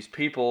put these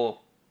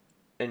people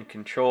in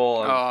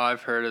control of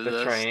I've heard of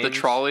this. Trains. The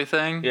trolley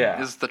thing?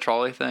 Yeah. Is the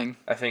trolley thing?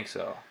 I think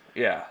so.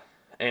 Yeah.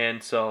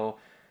 And so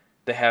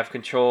they have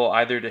control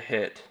either to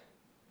hit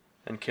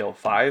and kill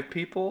 5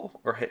 people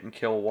or hit and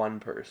kill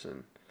 1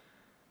 person.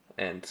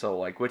 And so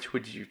like which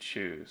would you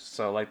choose?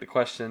 So like the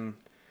question,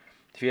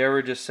 if you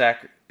ever just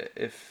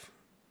is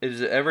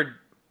it ever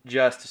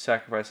just to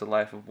sacrifice the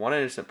life of 1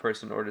 innocent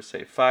person or to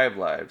save 5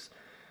 lives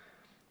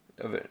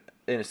of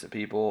innocent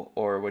people,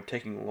 or would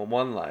taking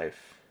 1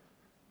 life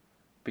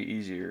be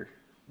easier,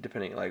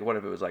 depending, like, what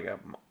if it was like a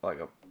I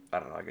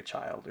don't know, like a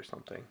child or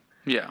something?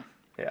 Yeah.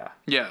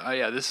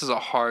 This is a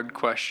hard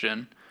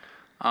question.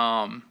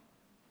 I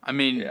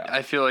mean,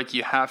 I feel like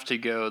you have to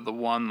go the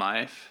 1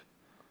 life,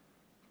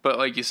 but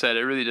like you said,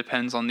 it really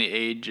depends on the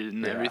age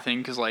and everything.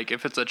 Because like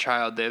if it's a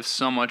child, they have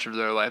so much of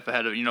their life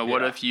ahead of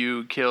What if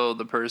you kill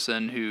the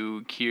person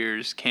who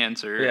cures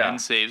cancer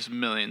and saves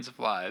millions of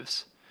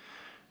lives,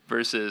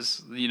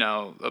 versus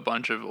a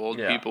bunch of old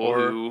people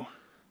who.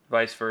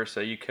 Vice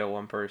versa, you kill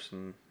 1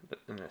 person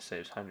and it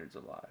saves hundreds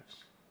of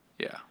lives.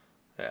 Yeah.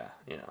 Yeah,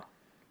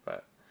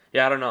 but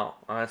I don't know.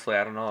 Honestly,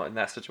 I don't know in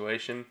that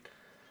situation.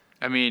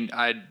 I mean,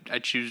 I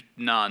choose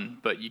none,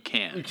 but you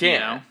can't. You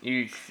can't.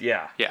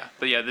 Yeah,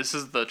 but this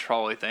is the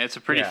trolley thing. It's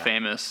a pretty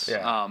famous.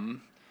 Like,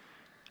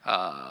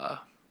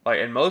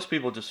 and most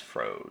people just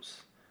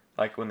froze,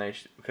 like when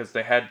because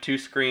they had 2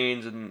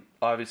 screens and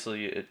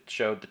obviously it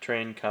showed the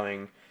train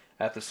coming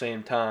at the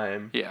same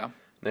time. Yeah.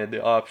 They had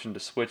the option to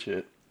switch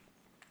it.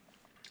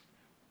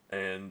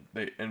 And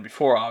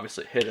before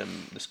obviously it hit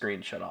him, the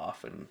screen shut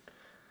off and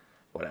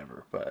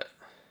whatever, but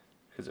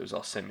because it was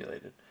all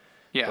simulated.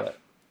 Yeah.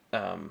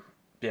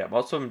 But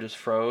most of them just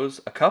froze.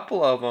 A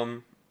couple of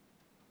them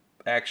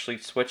actually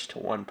switched to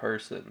 1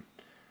 person,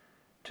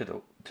 to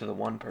the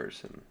 1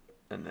 person,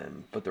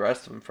 but the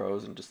rest of them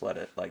froze and just let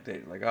it, like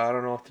I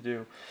don't know what to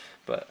do,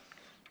 but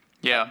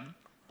yeah,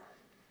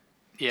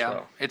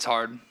 so, it's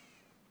hard.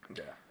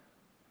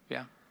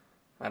 Yeah.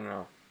 I don't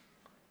know.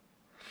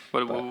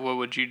 What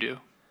would you do?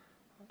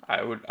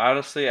 I would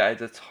honestly.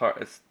 It's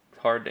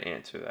hard to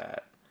answer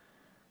that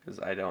because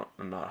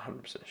I'm not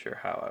 100% sure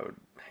how I would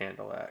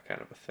handle that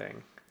kind of a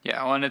thing.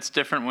 Yeah, well, and it's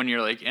different when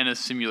you're like in a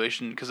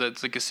simulation, because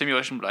it's like a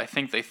simulation, but I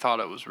think they thought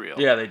it was real.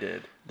 Yeah, they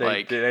did.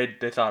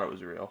 They thought it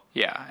was real.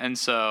 Yeah, and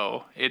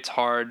so it's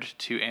hard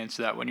to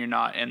answer that when you're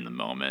not in the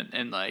moment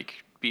and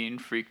like being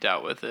freaked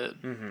out with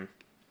it. Mm-hmm.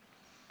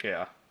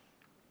 Yeah.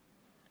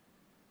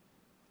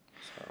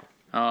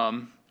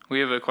 So. We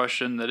have a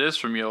question that is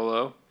from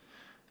YOLO.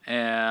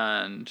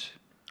 And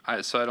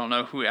I don't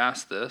know who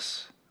asked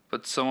this,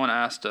 but someone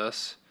asked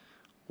us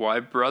why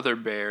Brother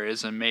Bear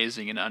is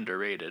amazing and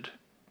underrated.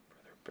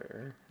 Brother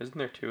Bear? Isn't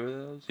there 2 of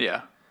those?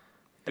 Yeah.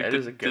 That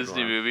is a good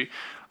Disney one. movie.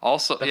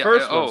 Also, the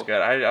first one's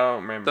good. I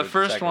don't remember. The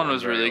first one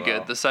was really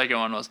good. The second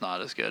one was not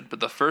as good,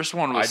 but the first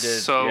one was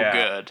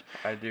good.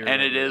 I do.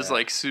 And it is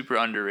like super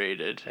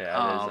underrated.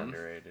 Yeah, it is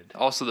underrated.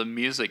 Also, the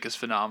music is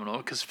phenomenal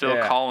because Phil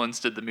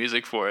Collins did the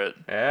music for it.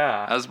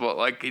 Yeah. As well,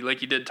 like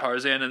he did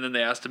Tarzan, and then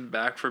they asked him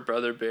back for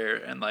Brother Bear,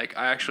 and like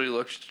I actually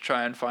looked to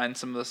try and find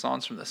some of the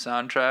songs from the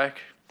soundtrack.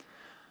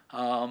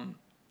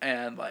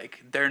 And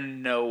like they're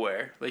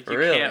nowhere. Like you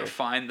can't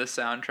find the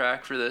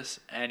soundtrack for this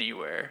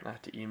anywhere. I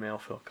have to email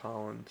Phil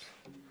Collins.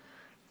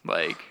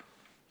 Like,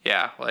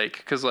 yeah, like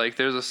because like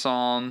there's a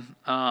song,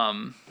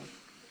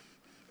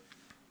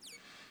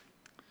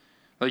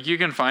 like you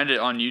can find it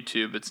on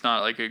YouTube. It's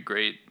not like a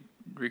great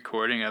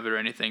recording of it or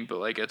anything, but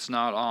like it's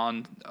not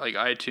on like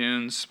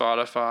iTunes,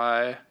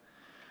 Spotify,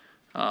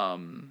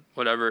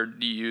 whatever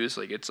you use.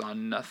 Like it's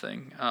on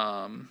nothing.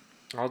 All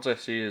I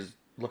see is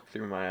 "Look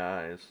Through My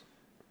Eyes."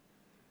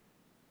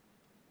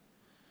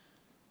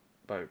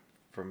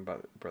 from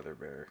Brother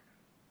Bear?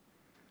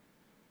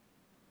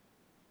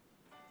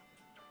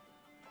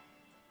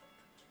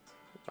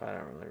 I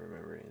don't really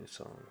remember any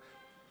songs.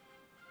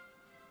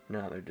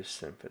 No, they're just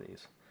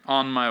symphonies.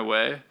 On My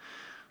Way.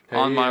 Hey,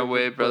 on My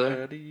Way,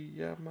 brother.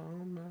 I'm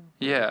on my way.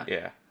 Yeah.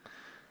 Yeah.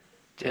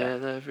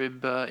 Tell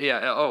everybody.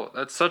 Yeah. Oh,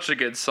 that's such a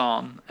good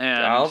song.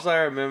 And all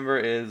I remember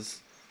is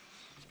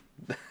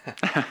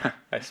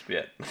I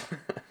spit.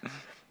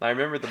 I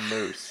remember the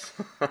moose.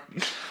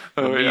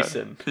 The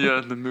Meeson.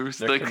 Yeah, the moose.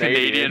 The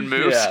Canadian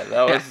moose. Yeah,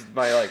 that was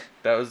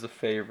that was the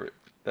favorite.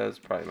 That was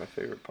probably my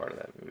favorite part of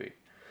that movie.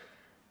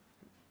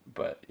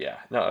 But yeah,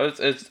 no,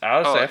 it's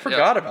honestly I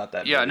forgot about that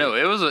movie. Yeah, no,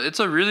 it's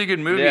a really good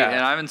movie,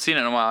 and I haven't seen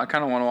it in a while. I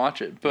kind of want to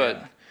watch it,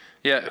 but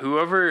yeah,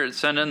 whoever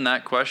sent in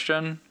that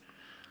question,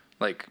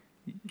 like,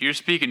 you're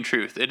speaking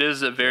truth. It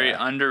is a very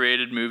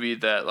underrated movie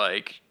that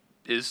like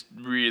is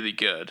really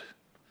good.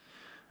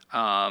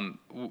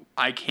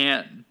 I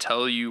can't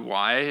tell you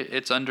why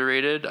it's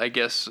underrated. I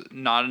guess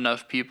not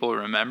enough people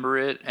remember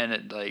it, and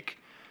it like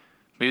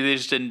maybe they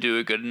just didn't do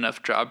a good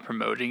enough job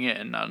promoting it,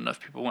 and not enough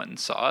people went and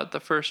saw it the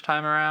first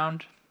time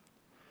around.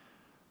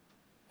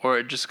 Or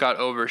it just got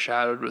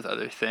overshadowed with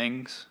other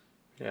things.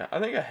 Yeah, I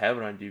think I have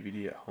it on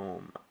DVD at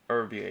home.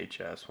 Or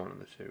VHS, one of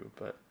the two.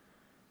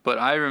 But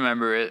I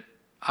remember it.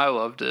 I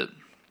loved it.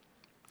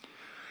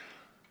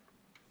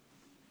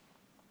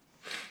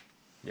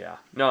 Yeah.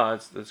 No,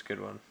 that's a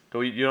good one.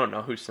 You don't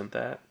know who sent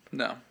that?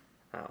 No.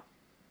 Oh.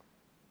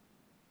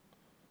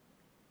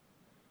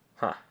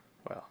 Huh.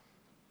 Well.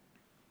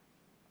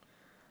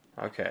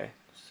 Okay,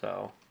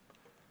 so...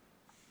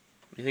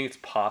 You think it's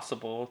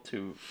possible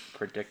to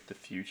predict the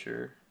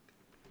future?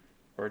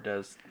 Or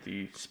does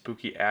the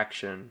spooky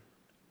action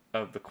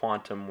of the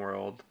quantum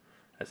world,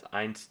 as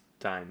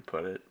Einstein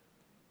put it,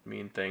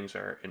 mean things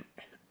are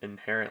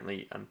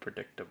inherently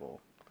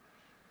unpredictable?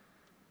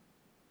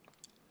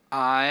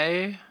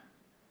 I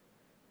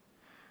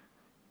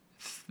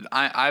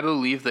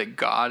believe that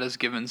God has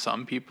given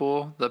some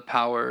people the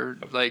power,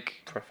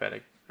 like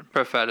prophetic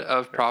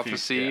of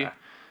prophecy.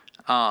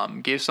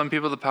 Gave some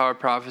people the power of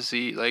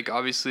prophecy, like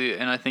obviously,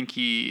 and I think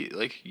he,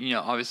 like, you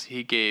know, obviously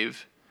he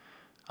gave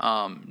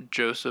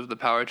Joseph the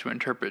power to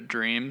interpret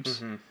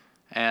dreams,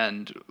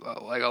 and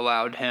like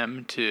allowed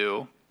him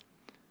to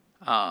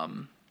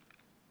and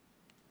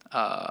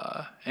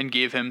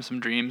gave him some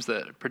dreams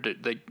that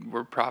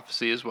were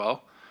prophecy as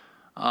well.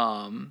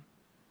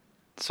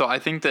 So I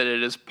think that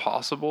it is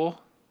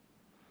possible,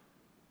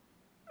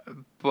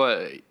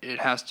 but it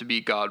has to be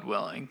God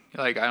willing.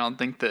 Like, I don't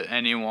think that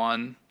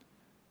anyone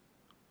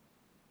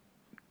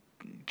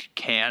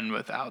can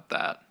without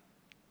that.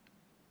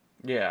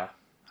 Yeah.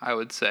 I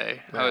would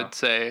say,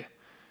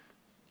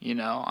 you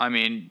know, I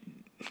mean,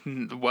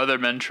 the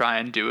weathermen try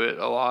and do it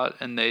a lot,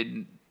 and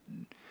they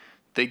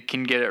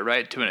can get it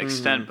right to an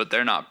extent, but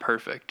they're not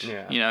perfect.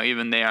 Yeah. You know,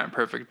 even they aren't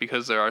perfect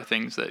because there are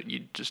things that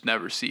you just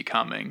never see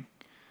coming.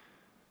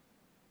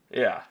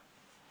 Yeah.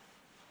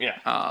 Yeah.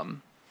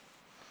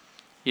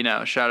 You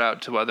know, shout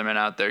out to weathermen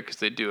out there because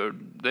they do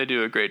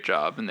a great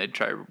job, and they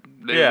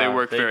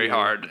work very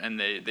hard, and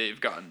they've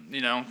gotten,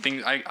 you know,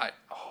 things.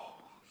 Oh,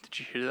 did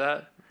you hear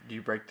that? Did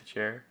you break the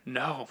chair?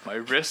 No, my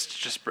wrist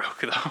just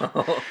broke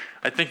though.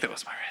 I think that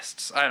was my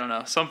wrists. I don't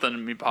know. Something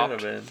in me popped.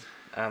 Could have been.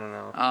 I don't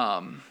know.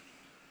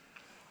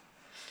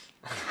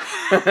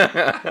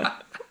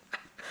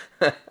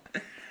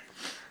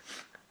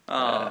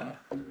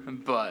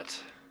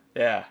 But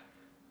yeah,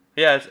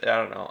 I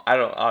don't know.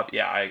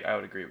 I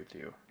would agree with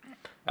you.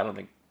 I don't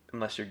think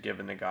unless you're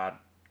given the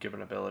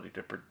God-given ability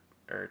to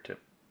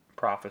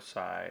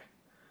prophesy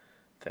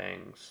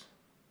things,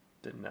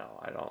 then no,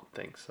 I don't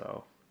think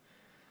so.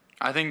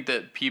 I think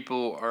that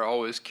people are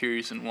always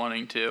curious and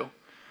wanting to.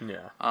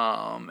 Yeah.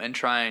 And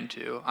trying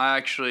to.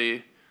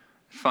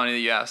 Funny that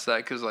you asked that,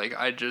 because like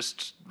I've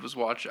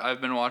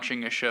been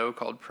watching a show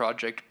called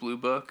Project Blue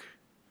Book.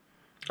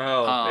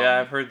 Oh, yeah,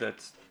 I've heard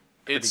that's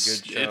pretty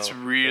good show. It's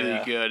really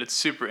good. It's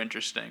super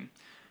interesting.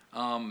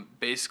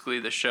 Basically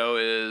the show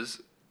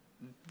is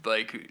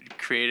like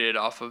created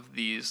off of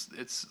these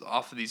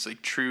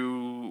like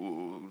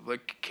true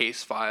like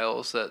case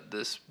files that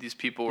these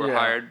people were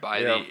hired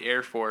by the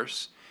Air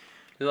Force.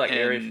 Is it like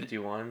Area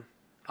 51?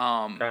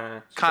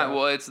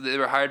 They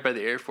were hired by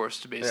the Air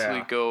Force to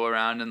basically go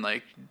around and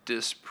like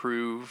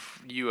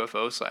disprove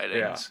UFO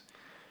sightings.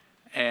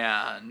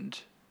 Yeah. And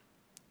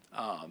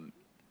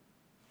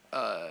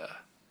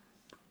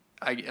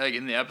like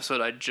in the episode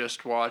I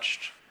just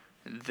watched,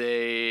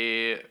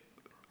 the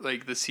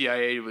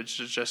CIA was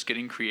just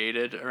getting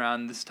created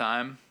around this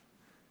time,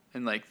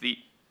 and the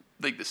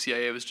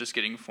CIA was just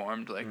getting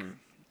formed.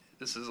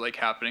 This is like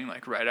happening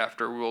like right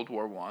after World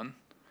War I.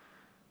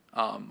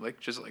 Like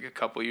just like a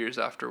couple years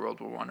after World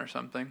War I or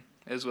something.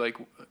 Is like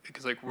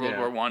because like World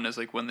War I is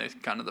like when the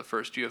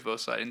first UFO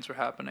sightings were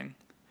happening.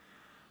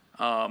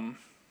 And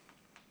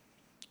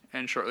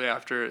shortly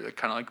after, it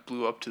kind of like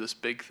blew up to this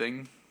big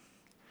thing.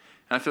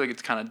 And I feel like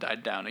it's kind of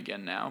died down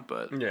again now,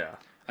 but yeah.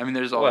 I mean,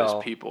 there's always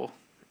people.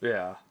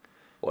 Yeah.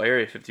 Well,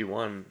 Area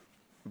 51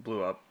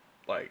 blew up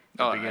like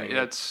the beginning.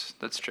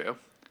 That's true.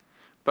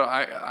 But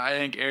I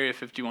think Area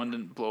 51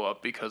 didn't blow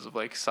up because of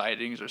like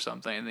sightings or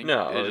something. I think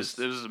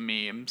it was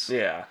memes.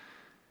 Yeah.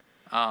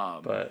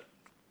 But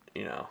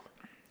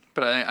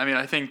But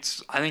I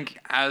think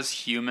as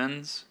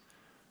humans,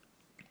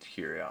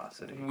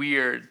 curiosity. We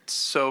are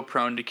so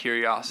prone to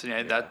curiosity.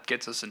 Yeah. That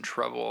gets us in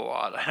trouble a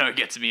lot. I know it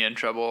gets me in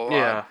trouble a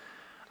lot.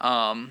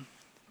 Yeah.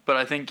 But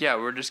I think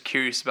we're just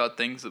curious about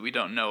things that we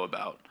don't know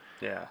about.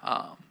 Yeah.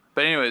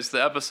 But anyways,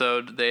 the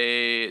episode,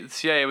 the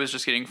CIA was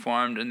just getting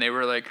formed, and they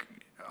were like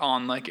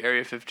on like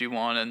Area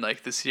 51, and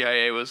like the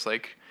CIA was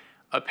like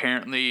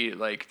apparently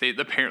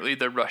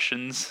the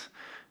Russians,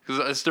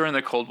 because it's during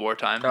the Cold War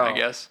time, I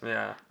guess.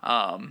 Yeah.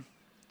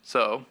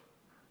 So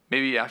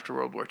maybe after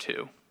World War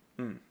II.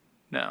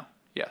 No.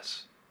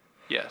 Yes.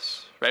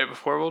 Right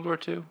before World War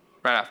II?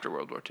 Right after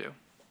World War II.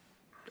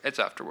 It's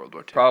after World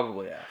War II.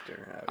 Probably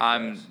after.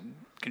 I'm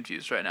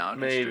confused right now.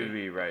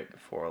 Maybe right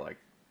before, like,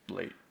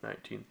 late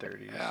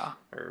 1930s. Yeah.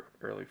 Or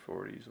early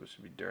 40s, which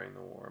would be during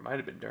the war. It might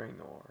have been during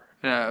the war.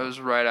 Yeah, it was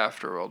right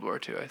after World War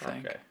II, I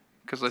think. Okay.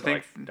 Because I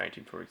think... like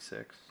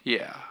 1946?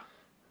 Yeah.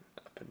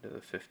 Up into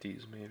the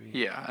 50s, maybe?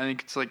 Yeah, I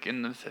think it's, like,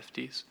 in the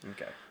 50s.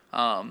 Okay.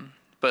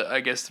 But I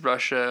guess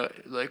Russia,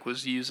 like,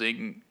 was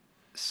using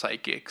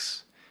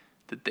psychics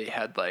that they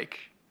had,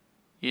 like,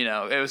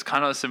 it was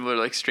kind of similar to,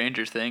 like,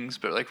 Stranger Things,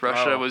 but, like,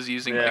 Russia was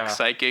using, like,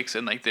 psychics,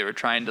 and, like, they were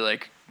trying to,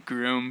 like,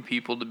 groom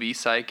people to be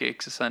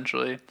psychics,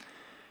 essentially,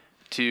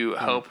 to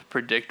help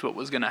predict what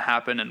was going to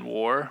happen in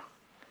war.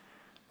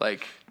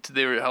 Like,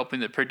 they were helping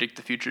to predict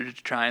the future to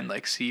try and,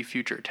 like, see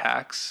future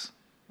attacks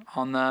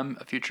on them,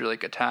 future,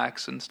 like,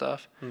 attacks and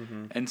stuff.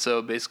 Mm-hmm. And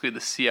so, basically,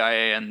 the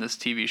CIA and this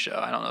TV show,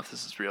 I don't know if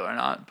this is real or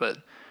not, but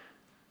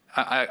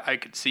I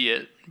could see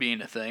it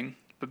being a thing.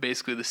 But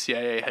basically, the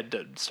CIA had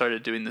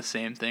started doing the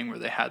same thing where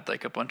they had,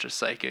 like, a bunch of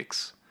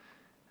psychics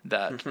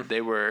that they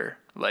were,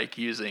 like,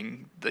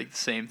 using, like, the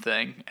same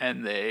thing.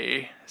 And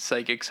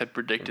psychics had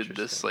predicted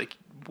this, like,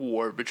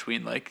 war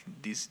between, like,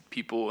 these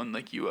people and,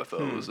 like,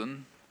 UFOs.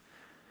 And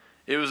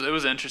it was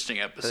an interesting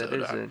episode. That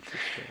is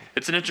interesting.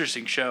 It's an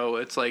interesting show.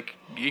 It's, like,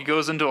 it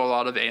goes into a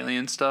lot of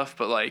alien stuff,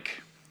 but,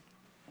 like...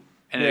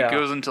 And it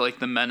goes into, like,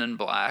 the Men in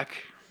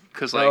Black.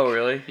 'Cause, like, oh,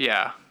 really?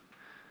 Yeah.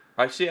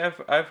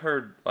 I've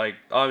heard, like,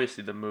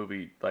 obviously the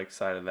movie, like,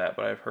 side of that,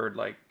 but I've heard,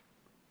 like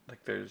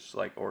there's,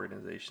 like,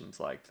 organizations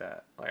like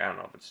that. Like, I don't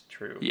know if it's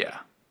true. Yeah.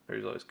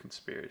 There's always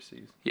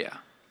conspiracies. Yeah.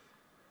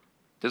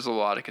 There's a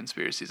lot of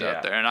conspiracies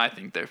out there, and I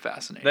think they're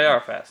fascinating. They are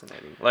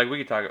fascinating. Like, we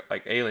could talk,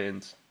 like,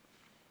 aliens.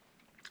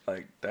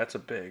 Like, that's a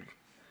big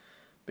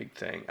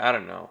thing. I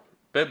don't know.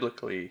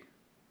 Biblically,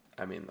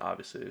 I mean,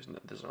 obviously,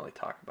 doesn't really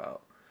talk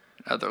about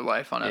other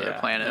life on other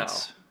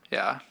planets. No.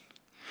 Yeah.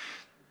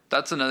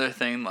 That's another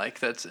thing, like,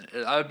 that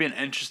would be an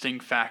interesting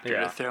factor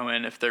to throw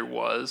in if there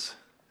was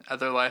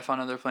other life on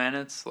other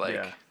planets.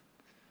 Like,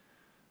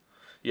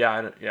 yeah.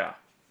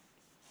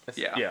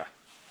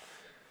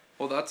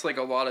 Well, that's, like,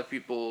 a lot of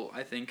people,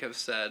 I think, have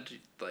said,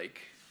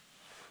 like,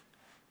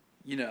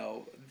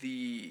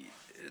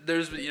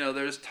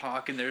 there's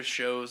talk and there's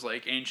shows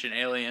like Ancient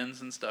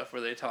Aliens and stuff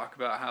where they talk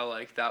about how,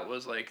 like, that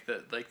was, like,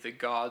 the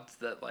gods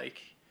that,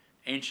 like,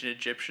 ancient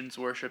Egyptians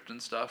worshipped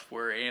and stuff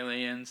were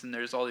aliens, and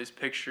there's all these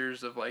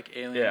pictures of, like,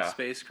 alien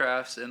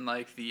spacecrafts and,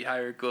 like, the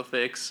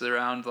hieroglyphics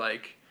around,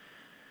 like,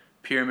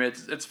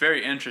 pyramids. It's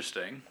very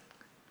interesting.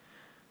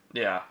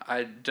 Yeah.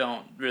 I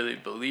don't really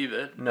believe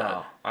it.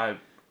 No, I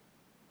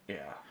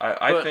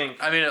think...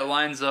 I mean, it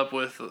lines up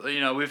with,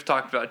 we've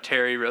talked about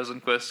Terry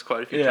Rosenquist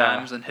quite a few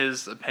times, and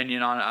his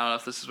opinion on it, I don't know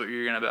if this is what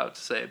you're about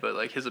to say, but,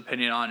 like, his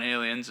opinion on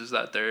aliens is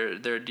that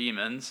they're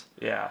demons.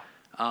 Yeah.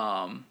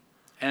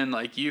 And,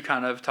 like, you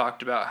kind of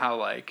talked about how,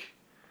 like,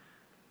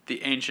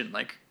 the ancient,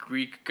 like,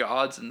 Greek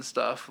gods and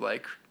stuff,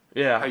 like,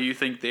 how you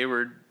think they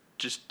were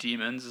just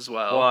demons as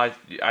well. Well,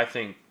 I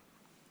think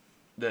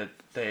that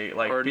they,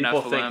 like, or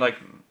people Nephilim. Think, like,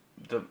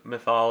 the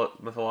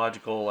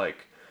mythological,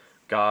 like,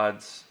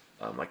 gods,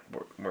 like,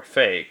 were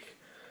fake,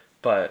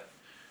 but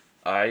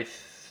I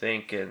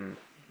think, and,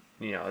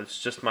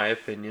 it's just my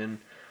opinion,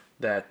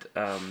 that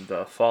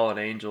the fallen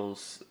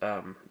angels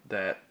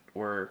that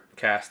were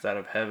cast out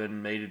of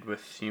heaven, mated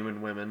with human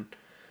women,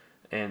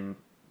 and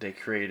they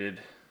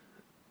created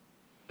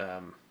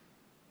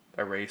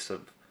a race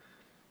of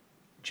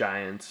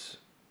giants,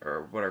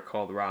 or what are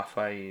called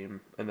Raphaim,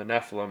 and the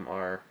Nephilim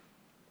are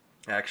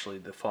actually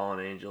the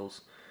fallen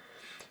angels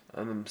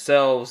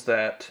themselves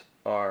that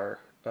are,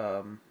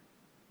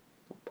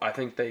 I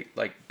think they,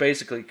 like,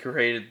 basically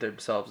created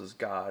themselves as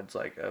gods,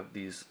 like, of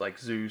these, like,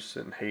 Zeus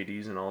and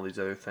Hades and all these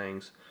other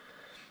things.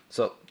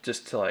 So,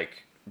 just to,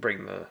 like,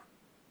 bring the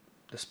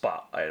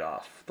spotlight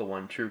off the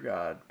one true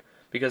God.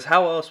 Because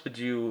how else would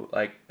you,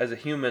 like, as a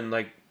human,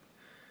 like,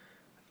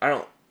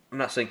 I'm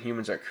not saying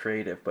humans are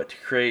creative, but to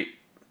create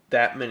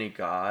that many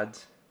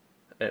gods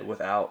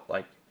without,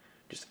 like,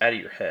 just out of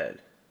your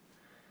head,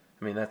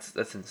 I mean, that's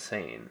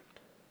insane.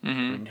 Mm-hmm.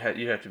 I mean,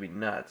 you'd have to be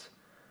nuts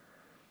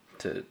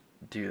to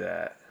do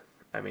that.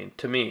 I mean,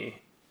 to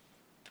me,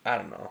 I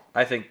don't know.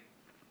 I think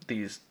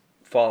these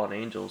fallen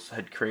angels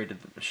had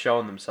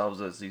shown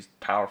themselves as these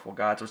powerful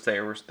gods, which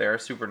they're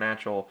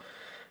supernatural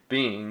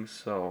beings.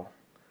 So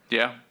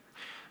yeah.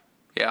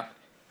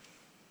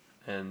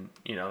 And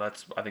I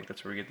think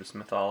that's where we get this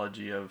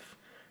mythology of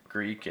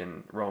Greek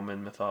and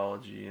Roman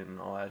mythology and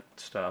all that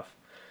stuff.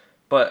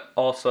 But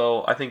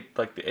also, I think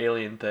like the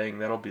alien thing,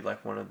 that'll be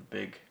like one of the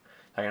big,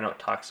 like I know it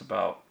talks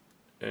about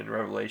in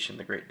Revelation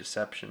the great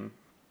deception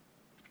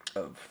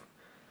of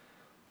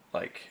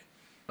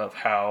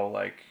how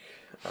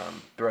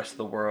the rest of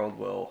the world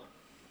will,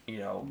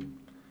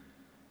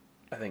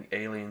 I think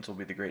aliens will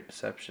be the great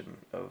deception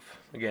of,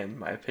 again,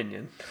 my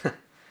opinion.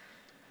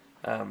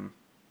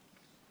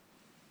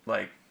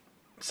 Like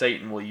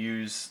Satan will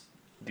use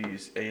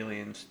these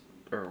aliens,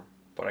 or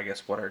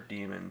what are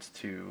demons,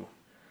 to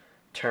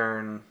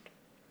turn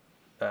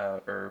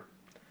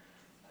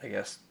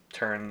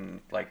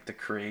like the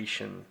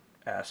creation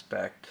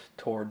aspect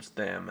towards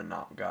them and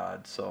not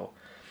God. So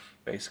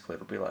basically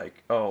it'll be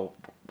like, oh,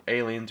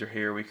 aliens are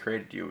here, we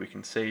created you, we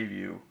can save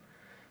you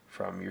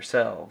from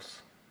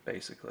yourselves,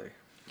 basically.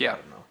 Yeah. I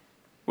don't know.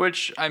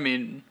 Which, I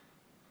mean,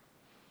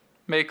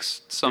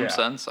 makes some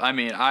sense. I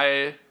mean,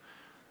 I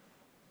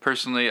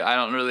personally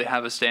don't really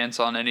have a stance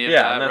on any of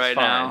that right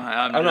fine.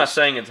 Now. I'm not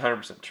saying it's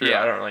 100% true.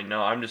 Yeah. I don't really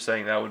know. I'm just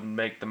saying that would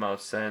make the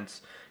most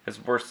sense because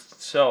we're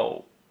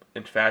so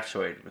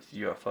infatuated with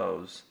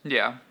UFOs.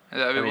 Yeah.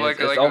 I mean,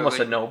 it's almost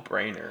a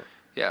no-brainer.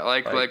 Yeah,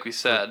 like we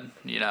said,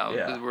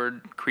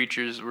 we're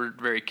creatures, we're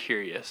very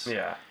curious.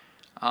 Yeah.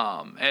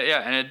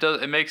 And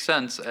it makes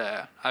sense.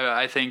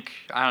 I think,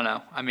 I don't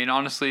know. I mean,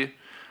 honestly,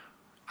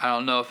 I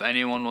don't know if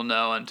anyone will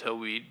know until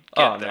we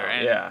get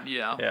there. No. And,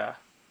 Yeah.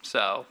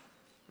 So.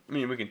 I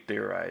mean, we can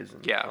theorize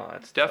and all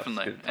that stuff.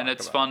 Definitely. And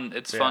it's fun.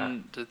 It's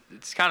fun.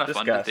 It's kind of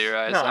fun to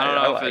theorize. I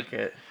don't know if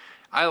it.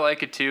 I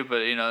like it too, but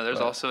there's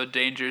also a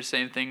danger.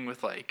 Same thing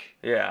with like.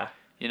 Yeah.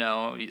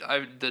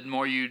 The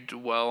more you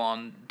dwell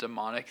on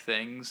demonic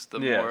things, the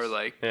more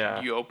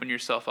you open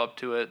yourself up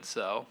to it.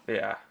 So.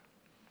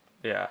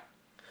 Yeah.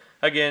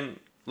 Again,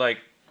 like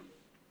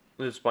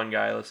this one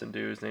guy I listen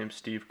to, his name's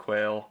Steve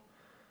Quayle.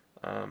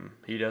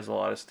 He does a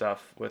lot of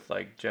stuff with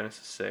like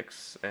Genesis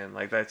 6, and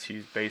like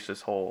he's based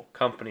his whole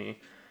company.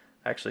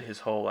 Actually, his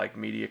whole like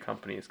media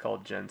company is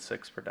called Gen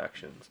 6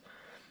 Productions.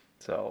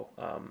 So,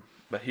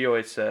 but he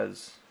always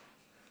says,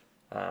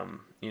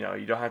 you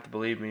don't have to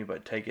believe me,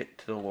 but take it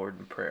to the Lord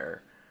in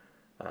prayer.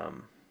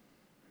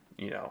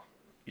 You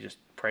just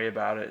pray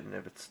about it, and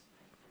if it's,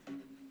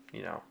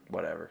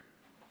 whatever.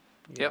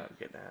 You know what I'm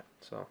getting at.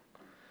 So,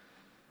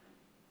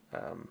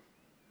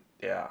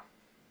 yeah,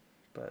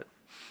 but.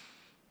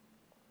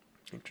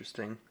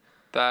 Interesting.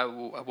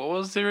 What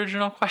was the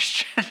original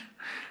question?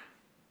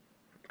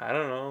 I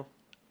don't know.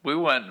 We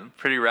went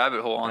pretty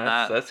rabbit hole on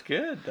that. That's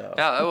good though.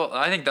 Yeah,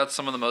 I think that's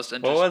some of the most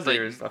interesting. What was the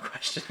original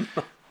question?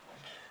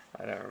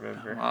 I don't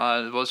remember.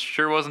 It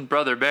sure wasn't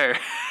Brother Bear.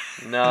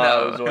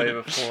 No, it was way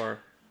before.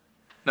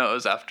 No, it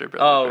was after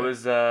Brother Bear. It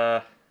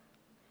was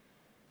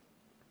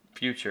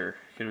future.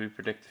 Could we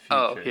predict the future?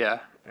 Oh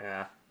yeah.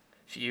 Yeah.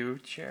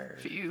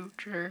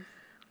 Future.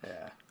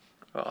 Yeah.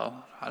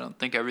 Well, I don't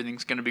think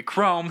everything's going to be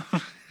chrome.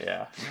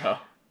 Yeah, no,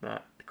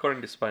 not.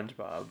 According to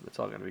SpongeBob, it's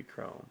all going to be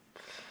chrome.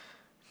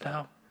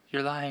 No,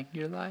 you're lying.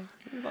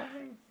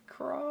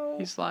 Chrome.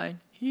 He's lying.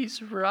 He's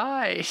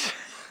right.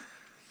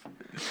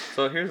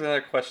 So here's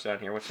another question on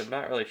here, which I'm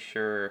not really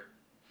sure.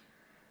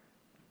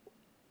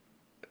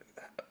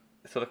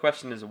 So the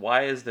question is,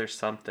 why is there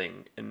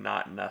something and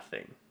not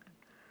nothing?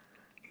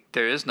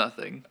 There is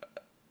nothing.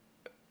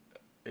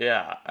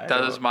 Yeah.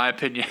 That is my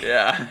opinion.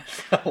 Yeah.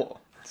 So,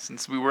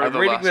 since we were I'm the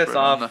reading last this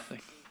off nothing.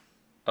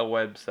 A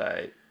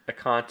website, a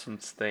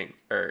conscious thing,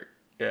 or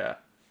a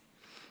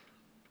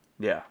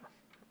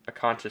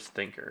conscious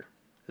thinker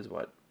is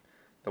what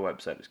the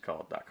website is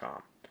called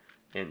 .com,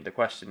 and the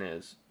question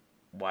is,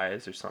 why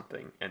is there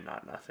something and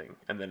not nothing?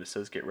 And then it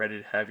says, get ready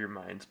to have your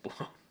minds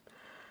blown.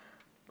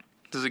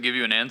 Does it give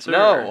you an answer?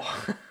 No.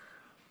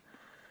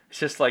 It's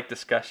just like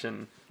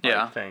discussion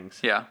things.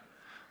 Yeah.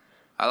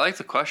 I like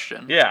the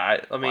question. Yeah,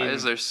 I mean... Why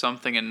is there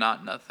something and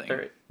not nothing?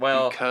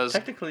 Because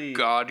technically...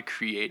 God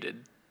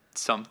created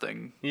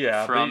something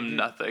from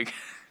nothing.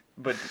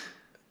 But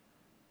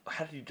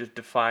how do you just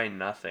define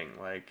nothing?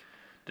 Like,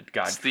 did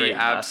God create nothing? It's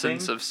the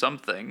absence of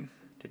something.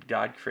 Did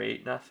God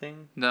create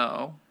nothing?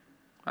 No.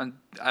 That's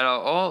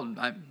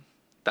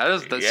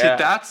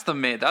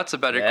a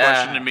better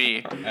question to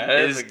me.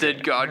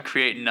 Did God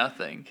create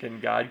nothing? Can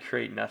God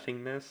create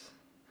nothingness?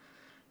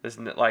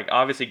 Isn't like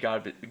obviously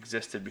God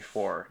existed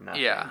before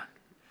nothing. Yeah.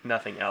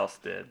 Nothing else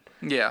did.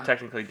 Yeah.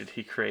 Technically, did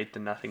he create the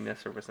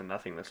nothingness, or was the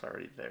nothingness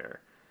already there?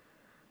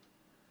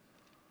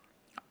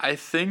 I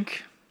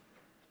think.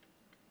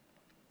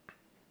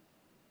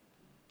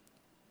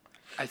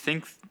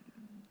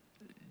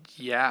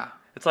 Yeah.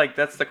 It's like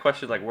that's the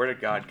question. Like, where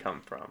did God come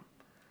from?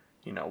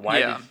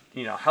 Why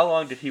did how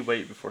long did he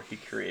wait before he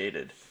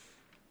created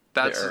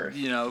the earth?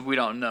 We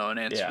don't know an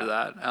answer to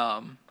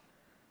that.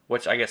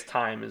 Which I guess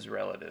time is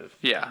relative.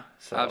 Yeah,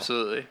 so.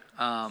 Absolutely.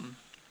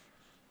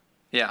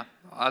 Yeah,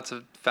 that's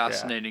a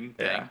fascinating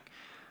thing.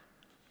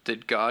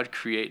 did God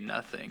create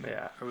nothing?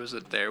 Yeah. Or was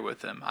it there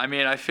with him? I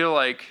mean, I feel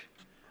like,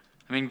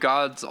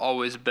 God's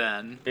always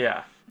been.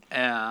 Yeah.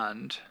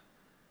 And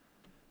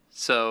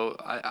so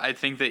I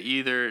think that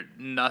either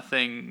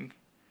nothing,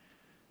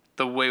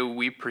 the way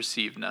we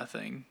perceive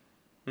nothing,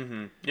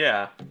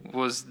 yeah,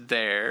 was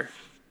there.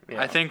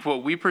 Yeah. I think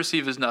what we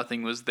perceive as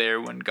nothing was there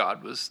when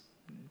God was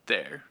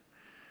there.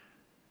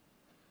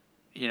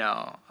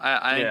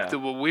 I think that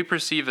what we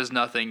perceive as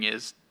nothing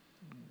is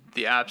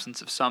the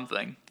absence of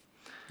something.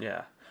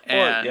 Yeah.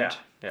 And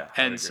yeah.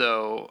 And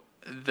so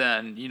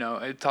then,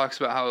 it talks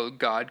about how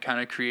God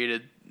kind of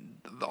created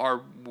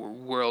our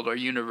world, our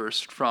universe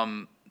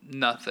from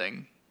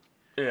nothing.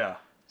 Yeah.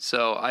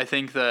 So I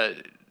think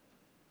that,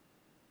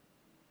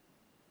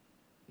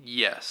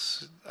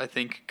 yes, I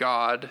think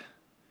God,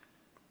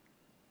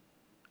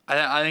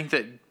 I think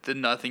that the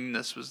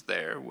nothingness was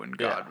there when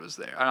God was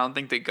there. I don't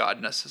think that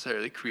God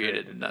necessarily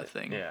created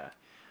nothing. Yeah.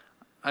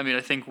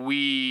 I think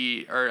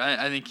we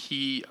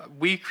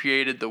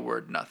created the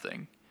word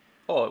nothing.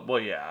 Oh, well,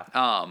 yeah.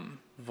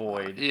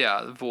 Void.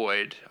 Yeah,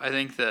 void. I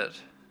think that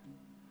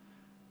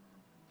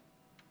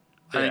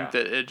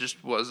it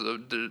just was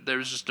there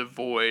was just a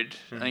void.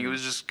 I think it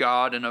was just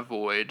God in a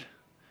void,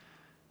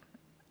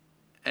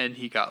 and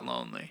he got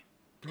lonely.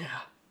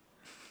 Yeah.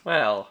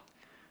 Well,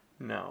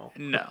 no.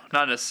 No,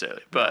 not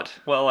necessarily, but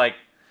no. Well,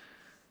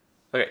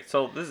 okay,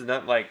 so this is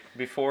not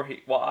before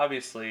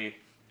obviously,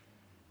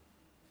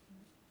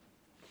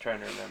 I'm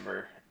trying to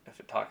remember if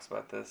it talks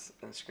about this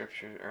in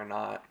scripture or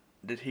not.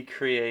 Did he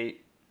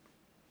create?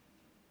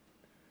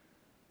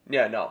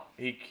 Yeah, no.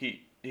 He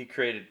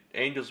created,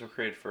 angels were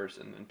created first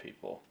and then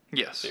people.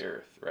 Yes. The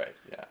earth, right,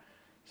 yeah.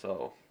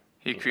 So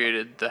he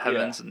created the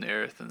heavens and the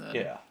earth and then.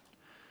 Yeah.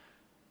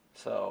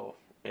 So,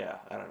 yeah,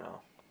 I don't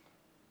know.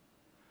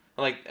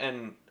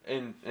 And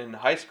in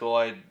high school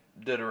I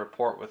did a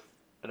report with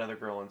another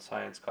girl in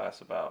science class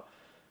about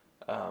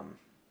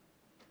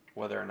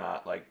whether or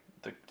not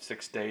the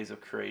 6 days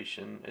of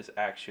creation is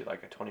actually a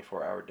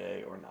 24-hour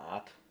day or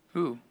not.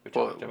 Ooh.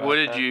 What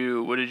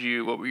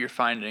were your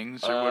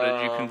findings, or what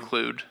did you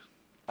conclude?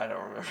 I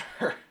don't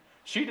remember.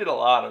 She did a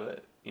lot of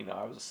it.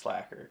 I was a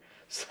slacker.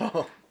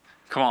 So.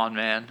 Come on,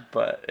 man.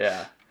 But,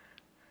 yeah.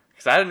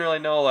 Because I didn't really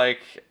know,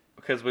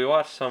 because we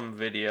watched some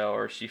video,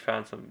 or she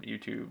found some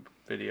YouTube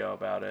video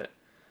about it.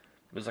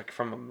 It was,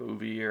 from a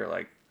movie or,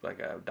 like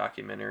a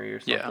documentary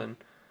or something.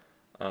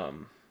 Yeah.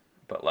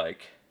 But,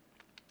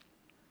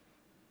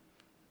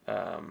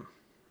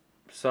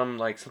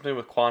 something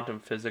with quantum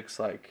physics,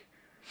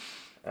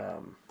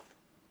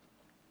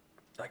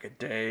 a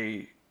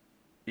day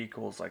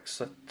equals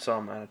some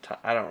amount of time.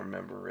 I don't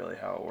remember really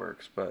how it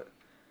works, but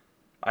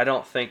I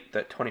don't think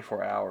that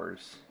 24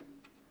 hours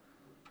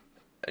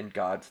in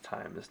God's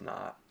time is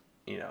not,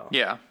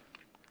 Yeah.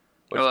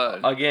 Which,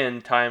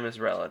 again, time is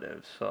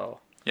relative, so.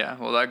 Yeah,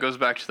 well, that goes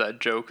back to that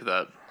joke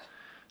that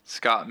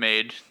Scott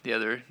made the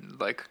other,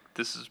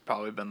 this has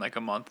probably been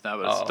a month now,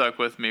 but it stuck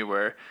with me,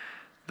 where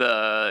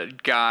the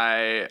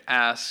guy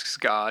asks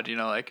God,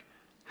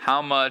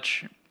 how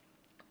much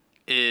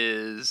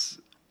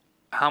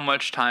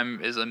time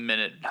is a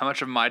minute? How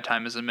much of my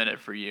time is a minute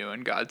for you?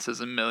 And God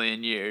says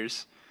 1,000,000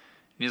 years.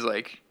 And he's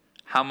like,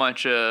 how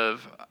much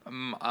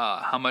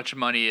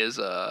money is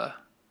a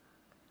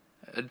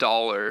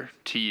dollar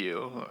to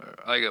you?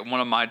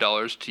 One of my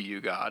dollars to you,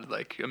 God,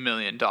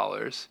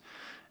 $1,000,000.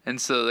 And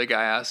so the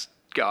guy asked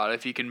God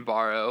if he can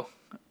borrow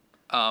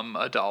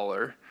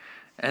 $1,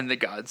 and the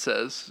God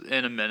says,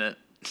 in a minute.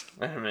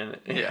 In a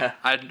minute, yeah.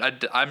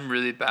 I'm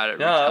really bad at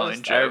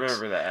retelling jokes. I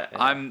remember that.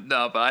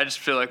 Yeah. But I just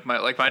feel like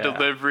my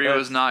delivery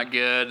was not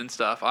good and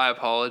stuff. I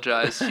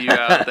apologize to you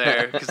out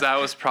there, because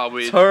that was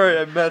probably. Sorry,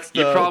 I messed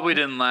up. You probably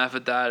didn't laugh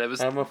at that. It was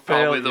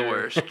probably the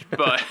worst.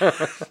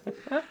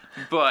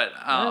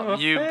 But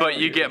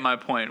you get my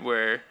point,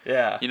 where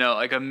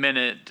a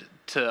minute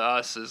to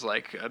us is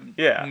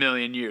a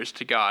million years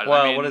to God.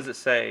 Well, what does it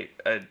say?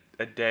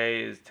 A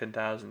day is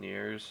 10,000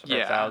 years, or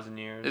 1,000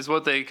 years. Is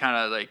what they kind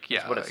of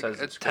That's what it says.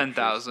 It's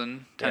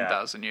 10,000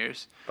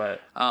 years.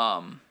 But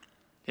but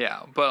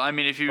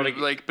if you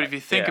if you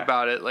think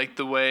about it,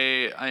 the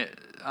way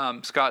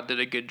Scott did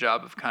a good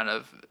job of kind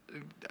of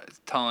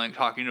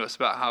talking to us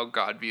about how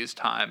God views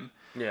time.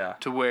 Yeah.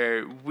 To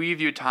where we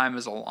view time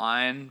as a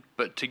line,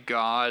 but to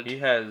God, he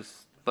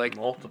has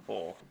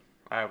multiple,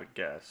 I would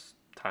guess,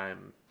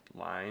 time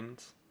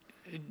lines.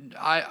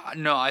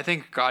 I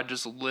think God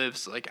just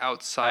lives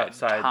outside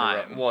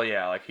time.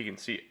 He can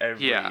see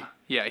every.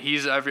 Yeah,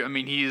 he's every.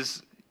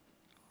 He's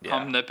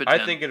omnipotent.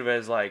 I think of it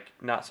as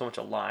not so much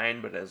a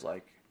line, but as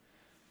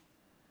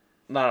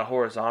not a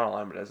horizontal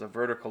line, but as a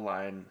vertical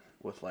line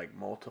with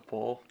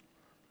multiple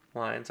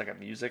lines, like a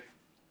music.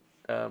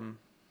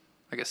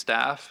 Like a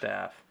staff.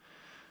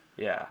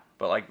 Yeah,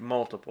 but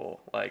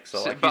multiple, he's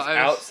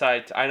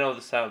outside. I know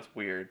this sounds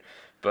weird,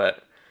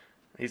 but.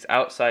 He's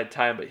outside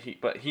time,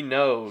 but he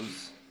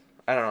knows.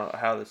 I don't know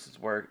how this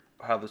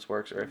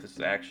works, or if this is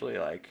actually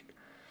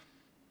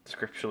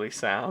scripturally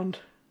sound.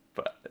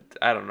 But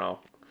I don't know.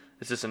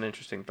 It's just an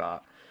interesting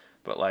thought.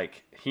 but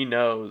like he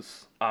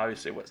knows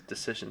obviously what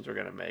decisions we're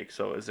gonna make.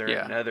 So is there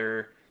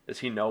another? Does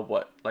he know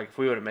what? Like if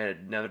we would have made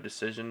another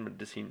decision,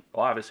 does he?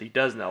 Well, obviously he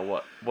does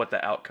know what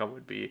the outcome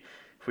would be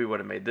if we would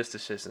have made this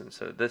decision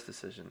instead of this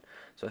decision.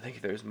 So I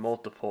think there's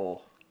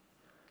multiple,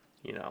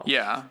 you know.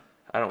 Yeah.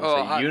 I don't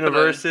want to say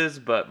universes,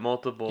 but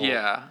multiple.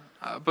 Yeah.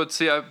 But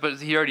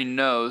he already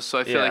knows, so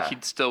I feel like he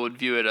still would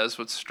view it as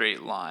what's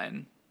straight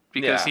line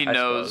because he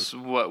knows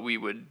what we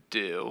would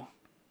do.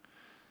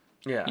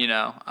 Yeah. You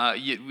know,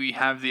 we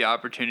have the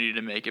opportunity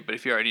to make it, but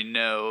if he already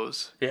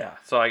knows. Yeah.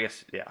 So I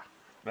guess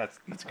that's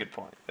a good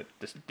point. That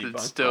just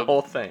debunks the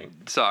whole thing.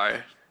 Sorry,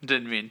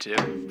 didn't mean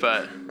to,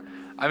 but.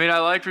 I mean, I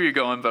like where you're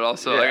going, but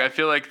also like I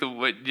feel like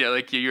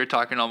like you're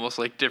talking almost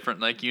like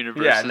different like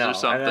universes or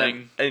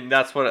something. And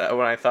that's when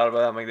I thought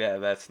about it, I'm like, yeah,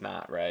 that's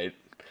not right.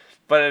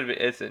 But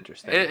it's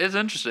interesting. It's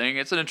interesting.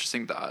 It's an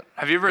interesting thought.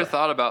 Have you ever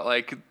thought about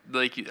like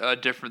a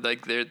different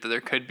there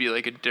could be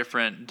like a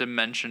different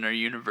dimension or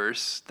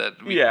universe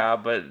that we? Yeah,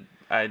 but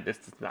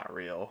it's not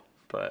real.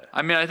 But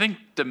I mean, I think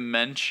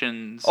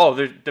dimensions. Oh,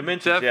 there's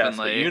dimensions. Definitely. Yes,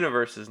 but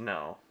universes,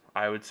 no.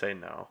 I would say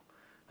no.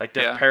 Like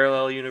the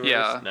parallel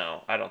universe,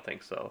 no, I don't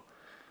think so.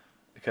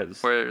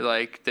 Because where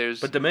like there's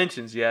but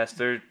dimensions, yes.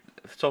 There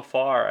so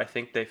far, I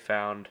think they have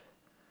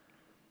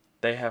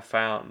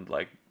found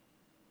like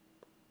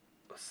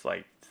it's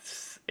like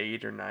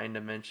 8 or 9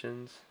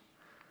 dimensions.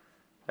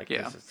 Like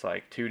it's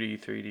like 2D,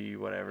 3D,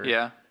 whatever.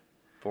 Yeah.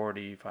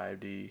 4D,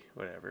 5D,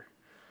 whatever.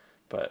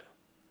 But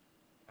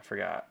I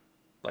forgot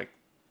like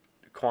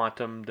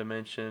quantum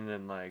dimension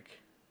and like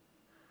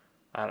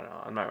I don't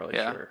know. I'm not really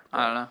sure.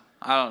 I don't know.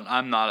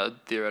 I'm not a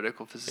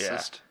theoretical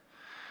physicist.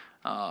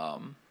 Yeah.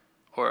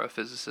 Or a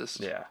physicist.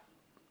 Yeah.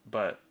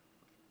 But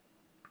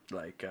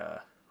like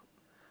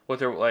what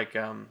they're like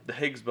the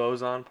Higgs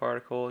boson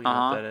particle, you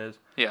know what that is?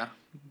 Yeah.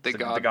 The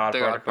God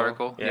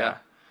particle. Yeah.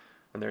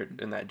 When they're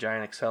in that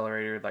giant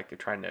accelerator, like they're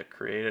trying to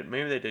create it.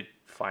 Maybe they did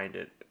find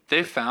it.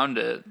 They found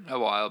it a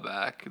while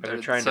back. They're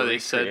trying to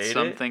recreate they said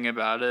something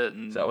about it.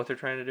 And is that what they're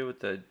trying to do with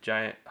the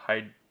giant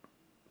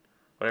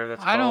whatever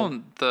that's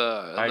called?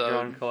 The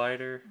Hadron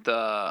Collider?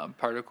 The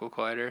particle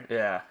collider.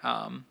 Yeah.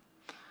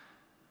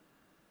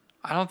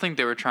 I don't think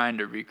they were trying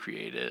to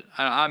recreate it.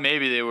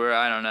 Maybe they were.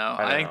 I don't know.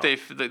 I think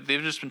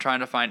they've just been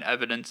trying to find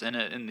evidence in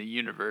it in the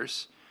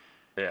universe.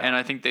 Yeah. And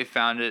I think they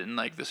found it in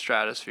like the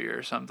stratosphere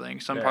or something,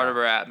 some part of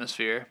our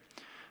atmosphere.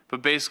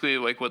 But basically,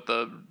 like what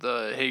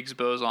the Higgs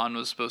boson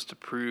was supposed to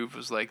prove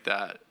was like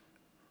that.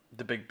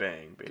 The Big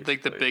Bang, basically.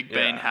 Like the Big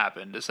Bang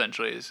happened,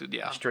 essentially.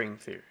 String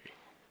theory.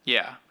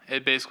 Yeah.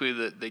 It basically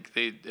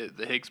the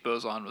Higgs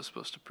boson was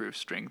supposed to prove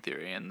string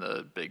theory and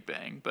the Big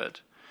Bang,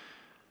 but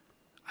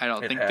I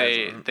don't think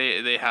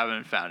they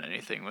haven't found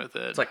anything with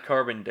it. It's like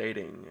carbon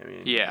dating. I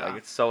mean, like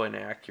it's so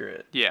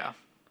inaccurate. Yeah.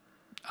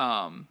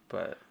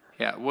 But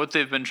yeah, what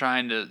they've been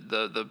trying to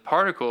the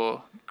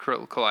particle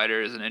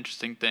collider is an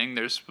interesting thing.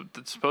 There's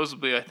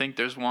supposedly I think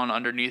there's one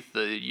underneath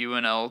the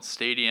UNL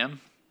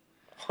stadium.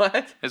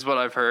 What? Is what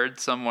I've heard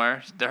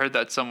somewhere. I heard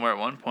that somewhere at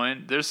one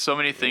point. There's so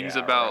many things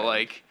about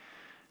like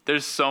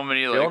there's so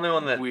many like the only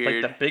one that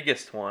weird. Like the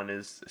biggest one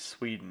is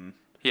Sweden.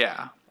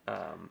 Yeah.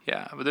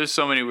 But there's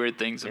so many weird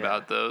things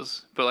about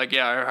those. But like,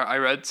 I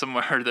read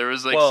somewhere there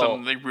was like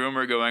some like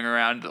rumor going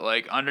around that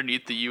like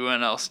underneath the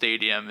UNL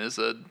stadium is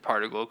a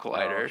particle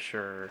collider. Oh,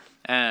 sure.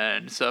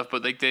 And stuff,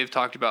 but like they've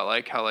talked about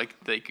like how like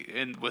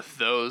with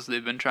those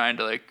they've been trying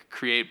to like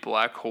create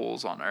black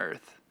holes on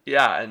Earth.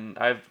 Yeah, and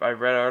I've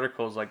read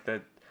articles like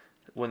that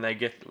when they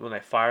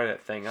fire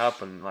that thing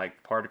up and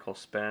like particles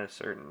spin at a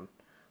certain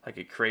like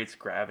it creates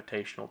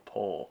gravitational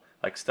pull.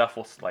 Like stuff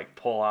will like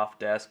pull off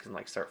desks and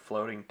like start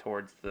floating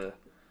towards the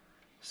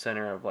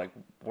center of like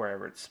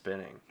wherever it's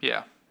spinning.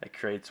 Yeah. It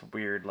creates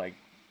weird like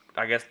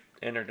I guess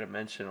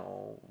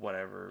interdimensional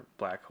whatever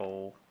black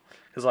hole.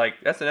 Cuz like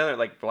that's another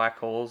like black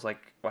holes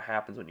like what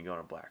happens when you go in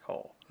a black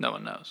hole. No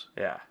one knows.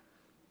 Yeah.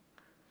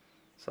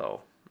 So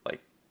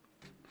like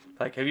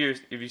have you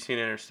seen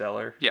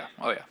Interstellar? Yeah.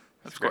 Oh yeah.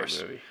 Of course.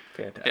 Great movie.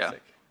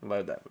 Fantastic. Yeah.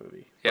 Love that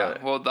movie. Yeah.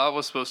 Well, that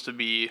was supposed to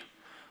be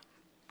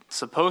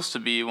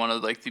one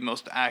of like the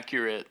most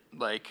accurate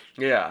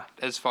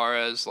as far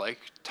as like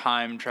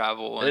time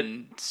travel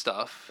and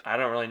stuff. I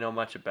don't really know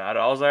much about it.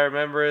 All I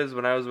remember is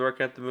when I was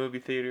working at the movie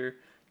theater,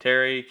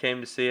 Terry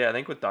came to see it, I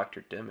think with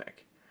Dr.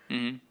 Dimmick.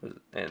 Mm-hmm.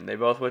 And they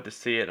both went to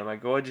see it. I'm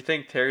like, what'd you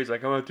think? Terry's like,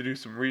 I'm going to have to do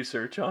some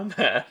research on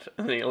that.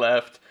 And then he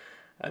left.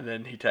 And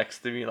then he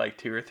texted me like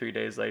 2 or 3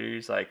 days later.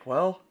 He's like,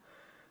 well,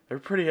 they're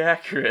pretty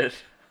accurate.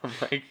 I'm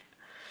like,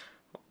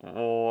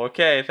 well,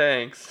 okay,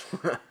 thanks.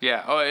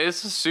 Yeah. Oh,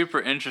 it's a super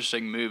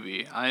interesting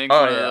movie. I think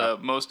one of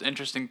the most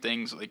interesting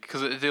things, like,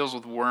 because it deals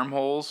with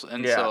wormholes,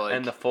 and so like,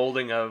 and the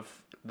folding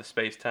of the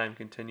space-time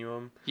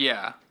continuum.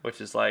 Yeah.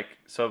 Which is like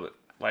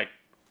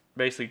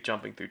basically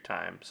jumping through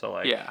time. So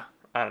like,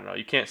 I don't know,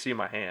 you can't see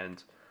my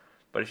hands,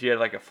 but if you had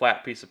like a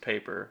flat piece of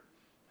paper,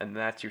 and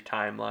that's your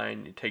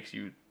timeline, it takes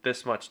you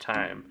this much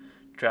time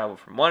to travel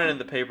from one end of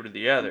the paper to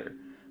the other.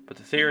 But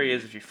the theory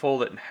is if you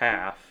fold it in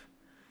half,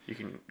 you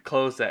can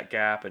close that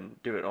gap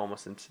and do it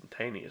almost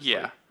instantaneously.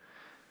 Yeah.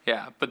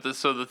 Yeah, but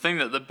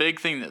the big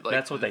thing that like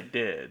that's what they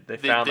did. They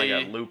found like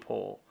a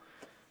loophole.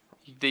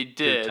 They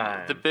did.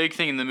 The big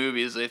thing in the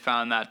movie is they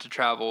found that to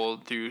travel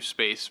through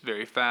space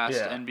very fast,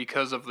 and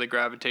because of the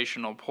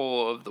gravitational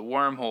pull of the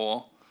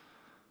wormhole,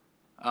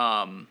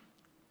 and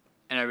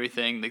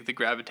everything, like the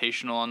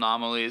gravitational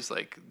anomalies,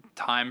 like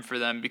time for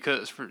them,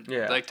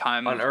 like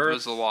time on Earth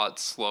was a lot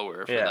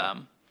slower for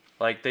them.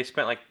 Like they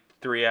spent like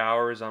 3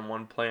 hours on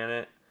one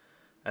planet,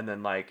 and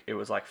then like it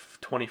was like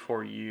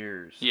 24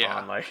 years. Yeah.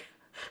 On like.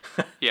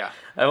 Yeah.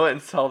 I went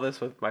and saw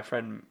this with my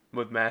friend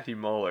Matthew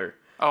Muller.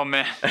 Oh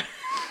man.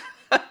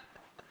 It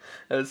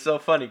was so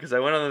funny because I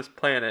went on this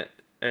planet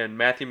and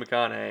Matthew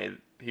McConaughey,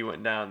 he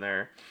went down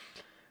there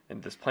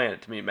and this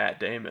planet to meet Matt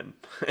Damon.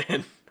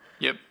 And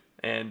yep.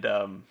 And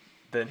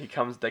then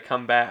they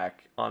come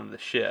back on the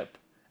ship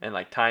and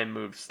like time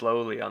moves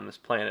slowly on this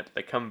planet. But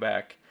they come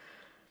back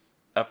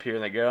up here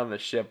and they get on the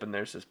ship and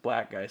there's this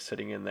black guy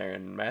sitting in there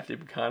and Matthew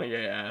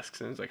McConaughey asks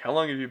and he's like, "How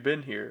long have you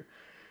been here?"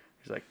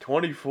 He's like,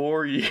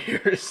 24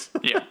 years.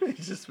 Yeah.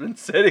 He's just been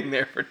sitting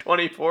there for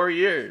 24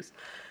 years.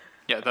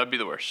 Yeah, that'd be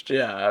the worst.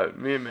 Yeah,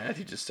 me and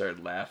Matthew just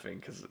started laughing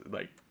because,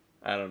 like,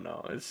 I don't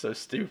know, it's so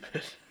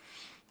stupid.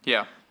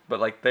 Yeah. But,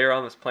 like, they were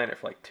on this planet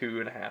for, like,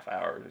 2.5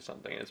 hours or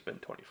something, and it's been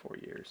 24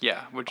 years.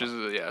 Yeah, which is,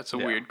 it's a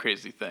weird,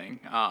 crazy thing.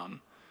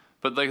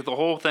 But, like, the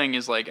whole thing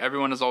is, like,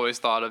 everyone has always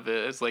thought of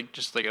it as, like,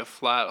 just, like, a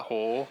flat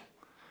hole.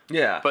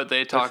 Yeah. But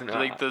they talked,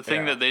 like, the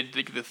thing that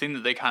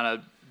they kind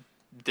of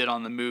did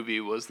on the movie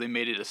was they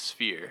made it a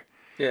sphere.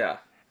 Yeah.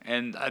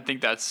 And I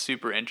think that's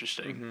super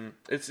interesting.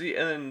 Mm-hmm.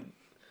 And then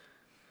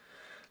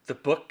the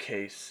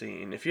bookcase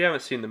scene. If you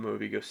haven't seen the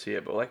movie, go see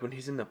it. But like when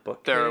he's in the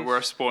bookcase,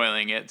 we're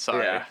spoiling it.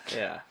 Sorry.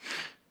 Yeah.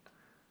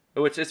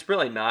 Which it's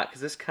really not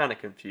because it's kind of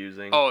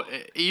confusing. Oh,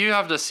 you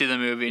have to see the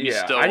movie and you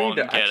still won't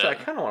get it. I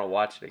kind of want to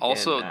watch it again.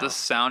 Also, now. The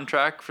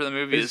soundtrack for the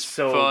movie is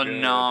so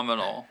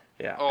phenomenal.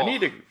 Good. Yeah, I need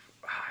to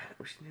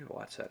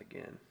watch that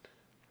again.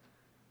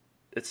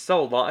 It's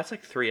so long. It's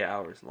like 3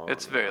 hours long.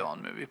 It's a very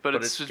long movie, but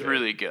it's just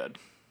really good.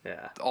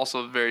 Yeah.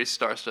 Also, very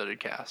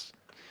star-studded cast.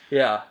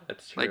 Yeah,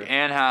 that's true. Like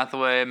Anne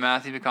Hathaway,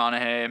 Matthew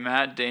McConaughey,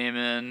 Matt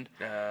Damon,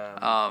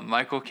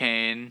 Michael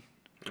Caine.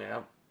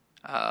 Yeah.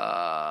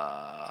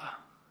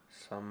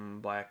 Some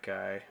black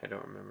guy. I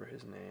don't remember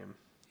his name.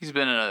 He's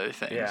been in other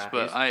things,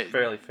 but he's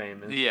fairly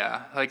famous.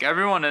 Yeah, like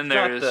everyone in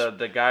there is. Not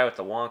the guy with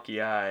the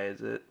wonky eye,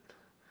 is it?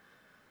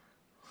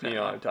 No. You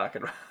know what I'm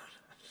talking about.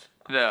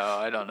 No,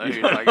 I don't know who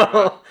you're talking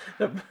about.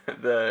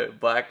 The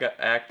black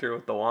actor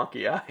with the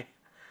wonky eye.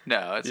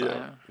 No, it's not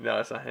him. No,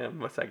 it's not him.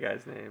 What's that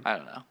guy's name? I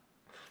don't know.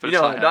 But you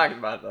know what I'm talking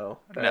about, though,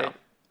 right? No.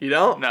 You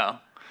don't? No.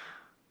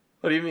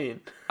 What do you mean?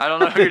 I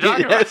don't know who you're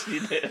talking about. Yes, you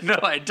did. No,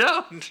 I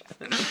don't.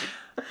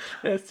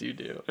 Yes, you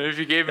do. If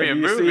you gave me Have a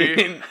you movie.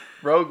 Seen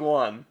Rogue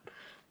One.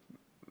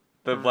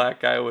 The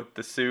black guy with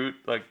the suit,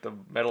 like the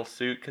metal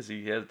suit, because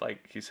he has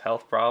like his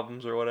health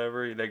problems or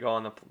whatever. They go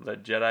on the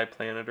Jedi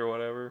planet or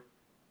whatever.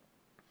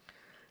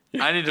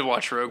 I need to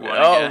watch Rogue One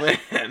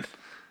again.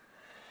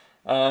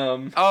 Oh,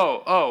 man.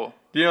 Oh.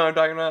 Do you know what I'm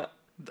talking about?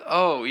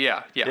 Oh,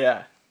 yeah.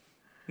 Yeah.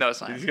 No, it's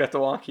not. He's got the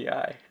wonky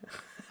eye.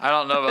 I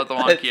don't know about the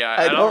wonky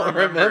eye. I don't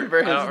remember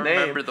his name. I don't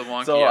remember the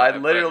wonky eye. So I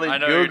literally I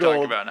know Googled what you're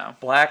talking about now.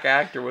 Black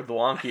actor with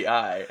wonky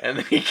eye, and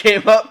then he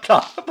came up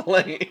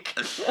toppling.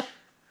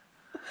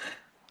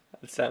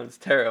 It sounds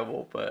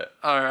terrible, but...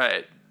 All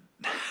right.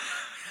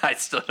 I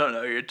still don't know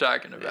what you're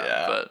talking about.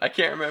 Yeah, but I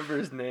can't remember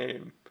his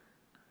name.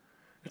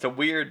 It's a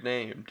weird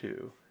name,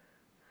 too.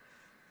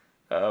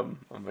 I'm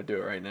going to do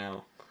it right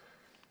now.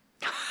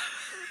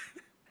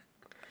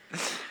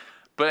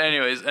 But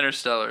anyways,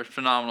 Interstellar,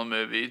 phenomenal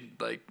movie.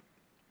 Like,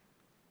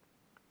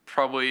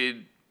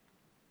 probably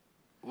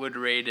would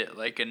rate it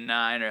like a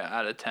 9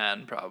 out of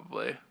 10,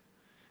 probably.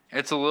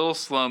 It's a little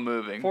slow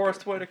moving.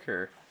 Forrest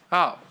Whitaker.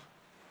 Oh.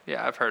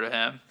 Yeah, I've heard of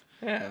him.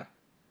 Yeah.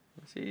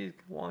 See,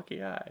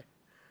 wonky eye.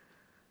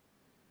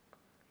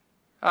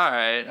 All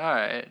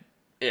right.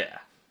 Yeah.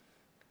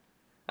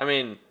 I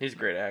mean, he's a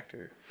great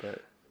actor,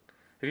 but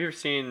have you ever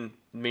seen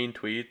Mean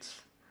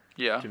Tweets?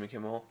 Yeah. Jimmy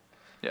Kimmel?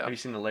 Yeah. Have you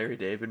seen the Larry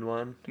David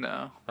one?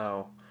 No.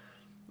 Oh.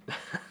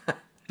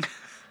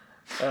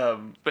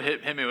 But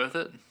hit me with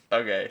it.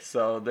 Okay,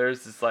 so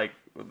there's this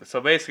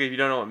so basically if you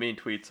don't know what Mean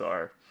Tweets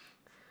are,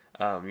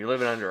 you're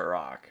living under a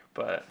rock,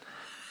 but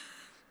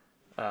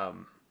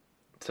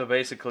so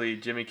basically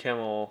Jimmy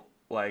Kimmel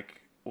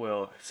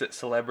will sit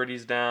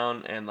celebrities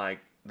down and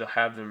they'll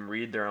have them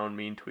read their own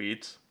mean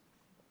tweets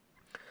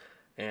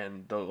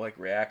and they'll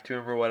react to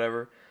them or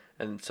whatever.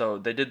 And so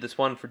they did this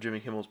one for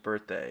Jimmy Kimmel's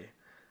birthday,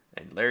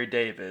 and Larry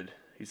David,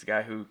 he's the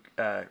guy who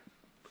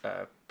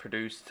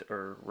produced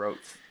or wrote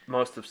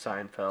most of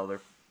Seinfeld,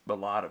 or a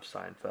lot of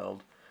Seinfeld,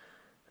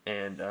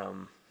 and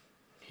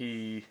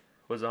he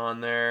was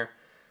on there,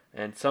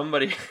 and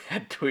somebody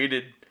had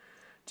tweeted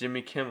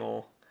Jimmy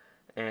Kimmel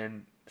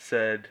and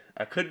said,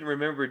 I couldn't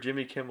remember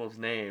Jimmy Kimmel's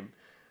name,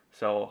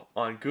 so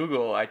on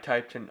Google I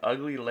typed in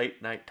ugly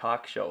late night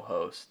talk show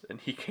host, and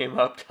he came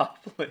up top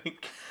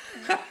link.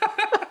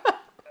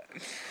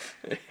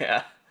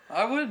 Yeah.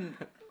 I wouldn't.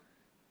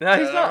 No,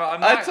 he's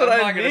not. That's what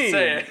I mean. Gonna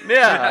say it.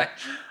 Yeah.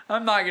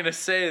 I'm not gonna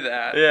say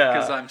that. Yeah.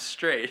 Because I'm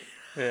straight.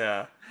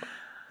 Yeah.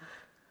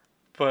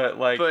 But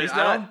like, I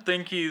don't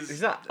think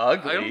he's not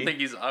ugly. I don't think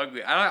he's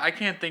ugly. I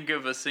can't think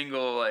of a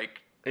single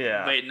like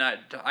late night.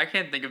 I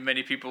can't think of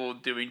many people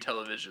doing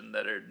television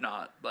that are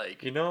not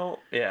like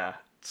yeah,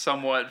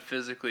 somewhat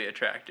physically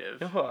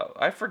attractive. You know what?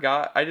 I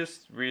forgot. I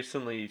just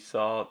recently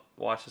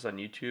watched this on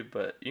YouTube.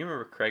 But you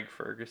remember Craig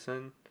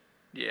Ferguson?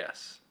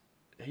 Yes.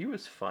 He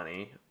was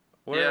funny.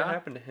 What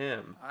happened to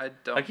him? I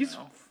don't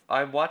know.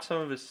 I watched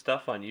some of his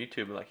stuff on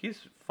YouTube and like he's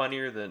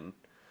funnier than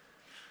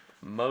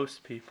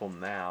most people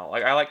now.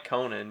 Like I like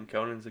Conan.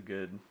 Conan's a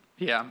good.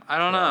 Yeah, I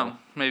don't know.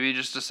 Maybe he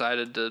just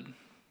decided to.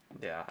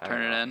 Yeah,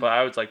 turn it in. But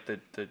I was like the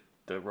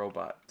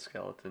robot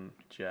skeleton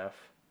Jeff.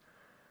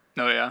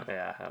 Oh yeah.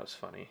 Yeah, that was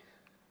funny.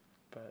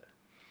 But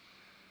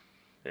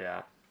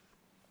yeah.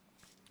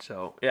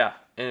 So yeah.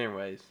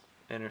 Anyways,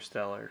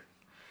 Interstellar.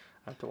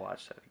 I have to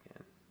watch that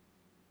again.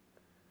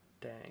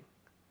 Dang.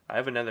 I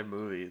have another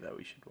movie that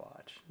we should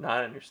watch.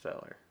 Not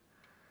Interstellar.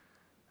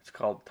 It's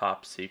called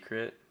Top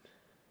Secret.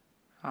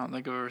 I don't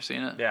think I've ever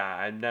seen it. Yeah,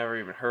 I'd never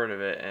even heard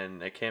of it,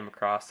 and it came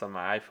across on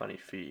my iFunny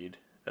feed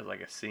as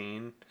like a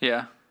scene.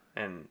 Yeah.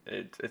 And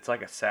it's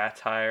like a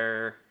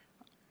satire.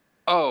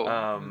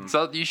 Oh,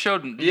 so you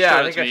showed me.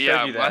 I think you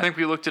that. I think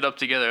we looked it up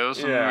together. It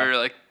was when we were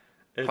like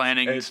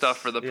planning stuff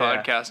for the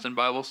podcast and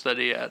Bible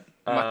study at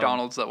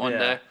McDonald's that one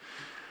day.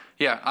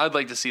 Yeah, I'd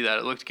like to see that.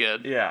 It looked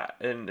good. Yeah,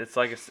 and it's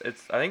like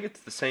I think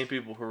it's the same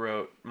people who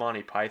wrote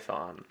Monty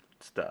Python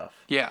stuff.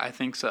 Yeah, I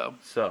think so.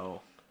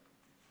 So,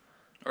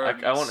 I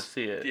want to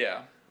see it.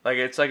 Yeah, like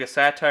it's like a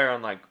satire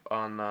on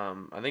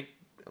I think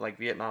like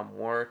Vietnam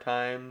War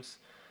times.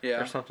 Yeah.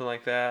 Or something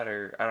like that,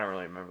 or I don't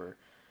really remember,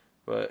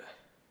 but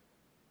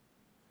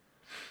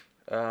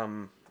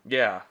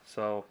yeah.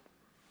 So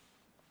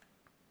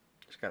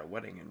just got a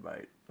wedding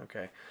invite.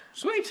 Okay.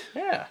 Sweet.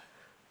 Yeah.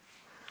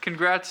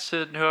 Congrats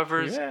to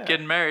whoever's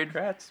getting married.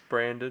 Congrats,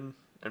 Brandon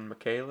and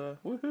Michaela.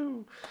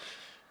 Woohoo!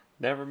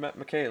 Never met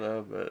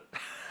Michaela, but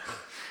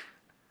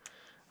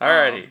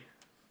alrighty.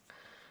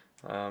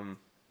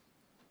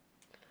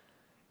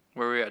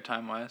 Where are we at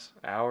time wise?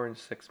 Hour and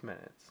 6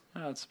 minutes.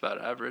 Oh, that's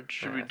about average.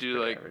 Should we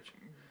do like average.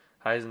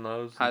 Highs and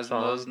lows? Highs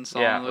and lows and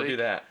song yeah, of the week? We'll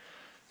do that.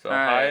 So all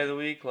high right. of the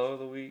week, low of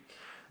the week.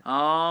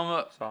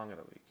 Song of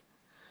the week.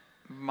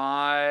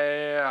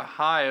 My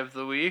high of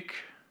the week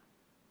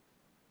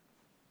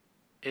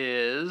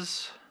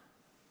is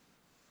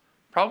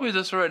probably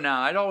this right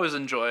now. I'd always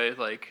enjoy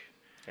like.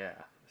 Yeah.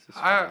 This is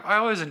fun. I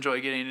always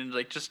enjoy getting into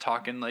like just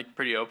talking like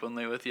pretty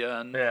openly with you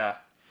and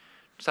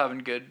just having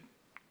good,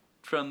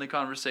 friendly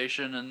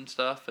conversation and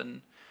stuff.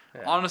 And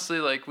honestly,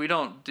 like we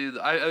don't do.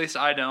 At least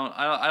I don't.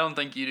 I don't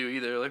think you do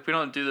either. Like we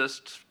don't do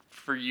this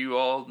for you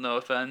all. No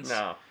offense.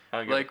 No.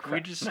 Like we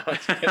just. No,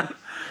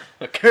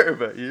 I care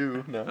about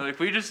you. No. Like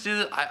we just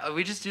do.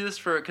 We just do this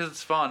because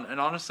it's fun, and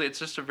honestly, it's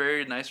just a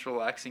very nice,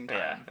 relaxing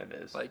time. Yeah, it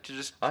is. Like to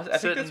just. I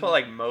think that's what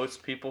like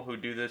most people who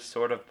do this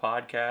sort of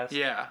podcast.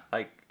 Yeah.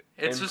 Like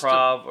it's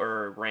improv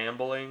or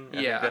rambling.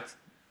 I think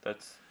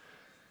that's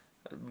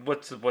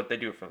what they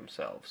do for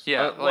themselves.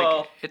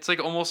 Yeah, it's like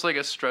almost like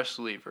a stress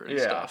reliever and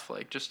stuff.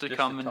 Like just to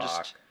come and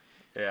talk. just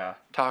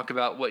talk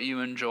about what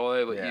you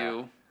enjoy, what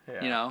you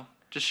know,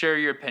 just share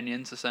your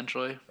opinions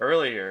essentially.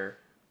 Earlier,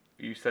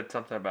 you said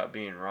something about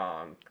being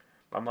wrong.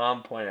 My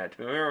mom pointed out to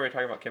me. Remember we were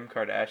talking about Kim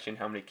Kardashian,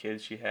 how many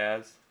kids she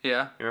has?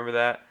 Yeah. You remember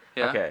that?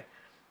 Yeah. Okay.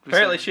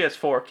 Apparently she has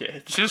 4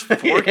 kids. She has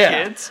 4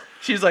 kids?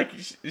 She's like,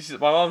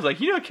 my mom's like,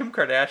 you know Kim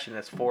Kardashian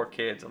has 4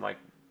 kids. I'm like,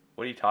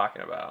 what are you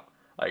talking about?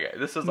 Like,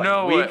 this is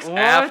like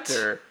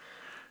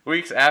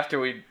weeks after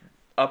we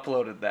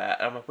uploaded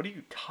that. I'm like, what are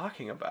you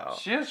talking about?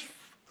 She has.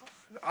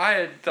 I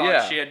had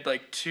thought she had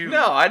like 2.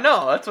 No, I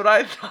know. That's what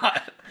I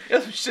thought.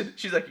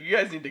 She's like, you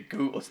guys need to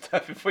Google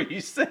stuff before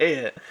you say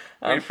it.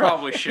 We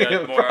probably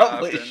should more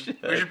often.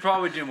 We should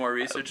probably do more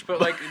research. But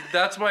like,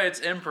 that's why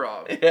it's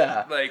improv.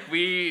 Yeah. Like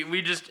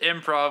we just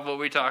improv what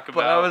we talk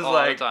about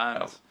all the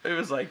time. It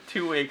was like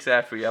 2 weeks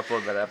after we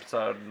uploaded that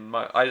episode, and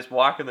I just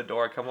walk in the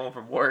door, come home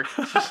from work.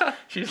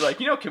 She's like,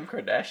 you know, Kim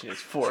Kardashian has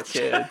 4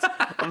 kids.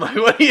 I'm like,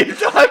 what are you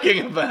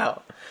talking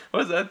about?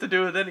 What does that have to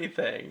do with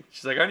anything?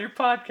 She's like, on your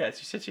podcast,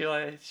 you said she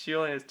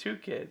only has 2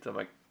 kids. I'm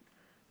like,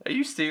 are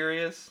you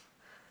serious?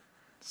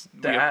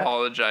 We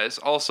apologize.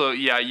 Also,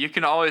 you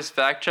can always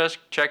fact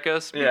check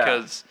us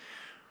because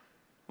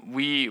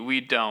we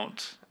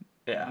don't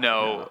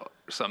know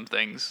some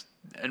things,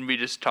 and we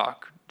just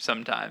talk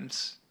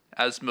sometimes,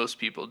 as most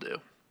people do.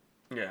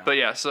 Yeah.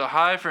 But so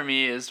high for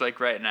me is like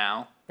right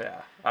now.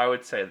 Yeah, I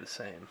would say the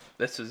same.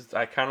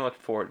 I kind of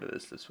look forward to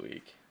this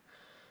week.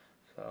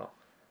 So.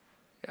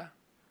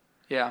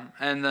 Yeah,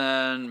 and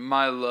then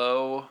my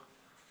low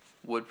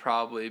would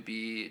probably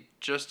be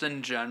just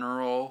in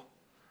general.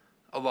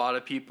 A lot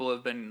of people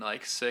have been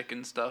like sick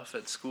and stuff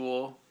at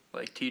school,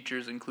 like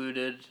teachers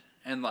included,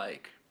 and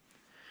like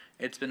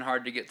it's been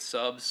hard to get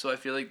subs. So I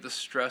feel like the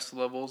stress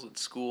levels at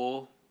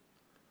school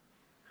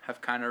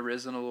have kind of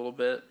risen a little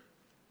bit.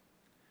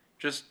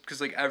 Just because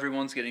like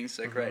everyone's getting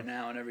sick right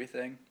now and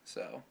everything.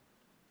 So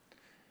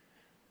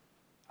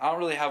I don't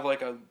really have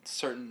like a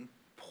certain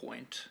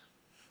point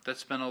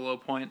that's been a low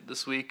point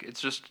this week.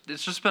 It's just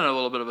been a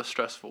little bit of a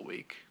stressful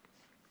week.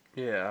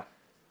 Yeah.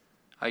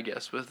 I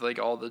guess with like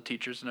all the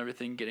teachers and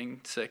everything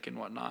getting sick and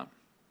whatnot.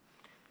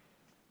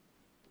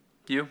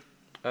 You?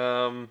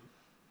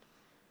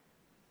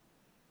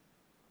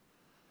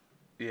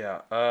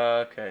 Yeah.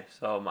 Okay.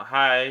 So my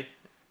high,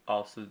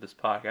 also this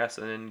podcast,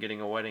 and then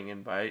getting a wedding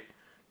invite,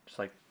 just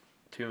like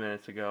 2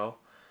 minutes ago.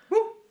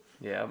 Woo!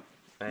 Yeah.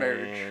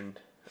 Marriage.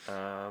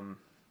 And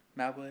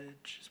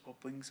marriage is what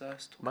brings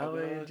us together.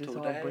 Marriage is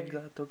what brings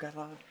us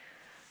together.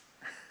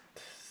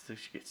 So we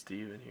should get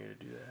Steve in here to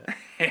do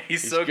that.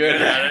 He's so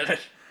good at it.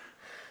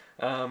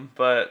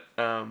 But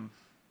the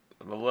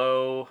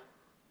low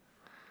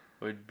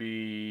would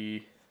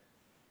be,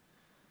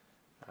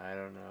 I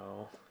don't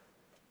know.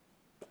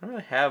 I don't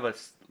really have a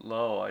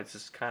low. It's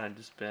just kind of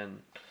just been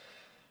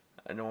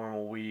a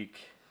normal week.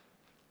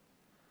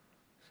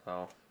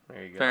 So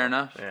there you go. Fair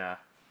enough. Yeah.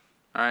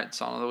 All right,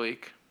 song of the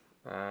week.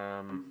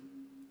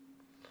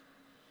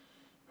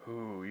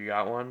 Ooh, you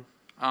got one?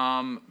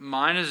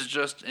 Mine is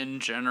just in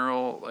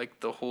general, like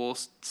the whole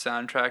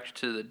soundtrack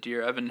to the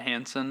Dear Evan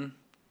Hansen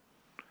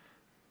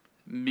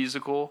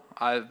musical.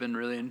 I've been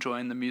really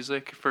enjoying the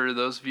music. For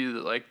those of you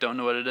that like don't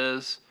know what it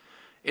is,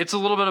 it's a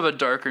little bit of a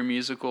darker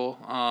musical.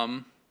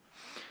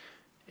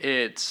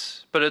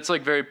 It's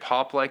like very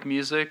pop-like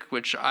music,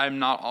 which I'm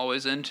not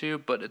always into,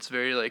 but it's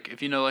very like,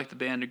 if you know like the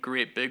band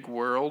Great Big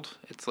World,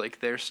 it's like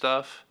their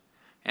stuff.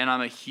 And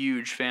I'm a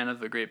huge fan of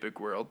the Great Big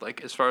World.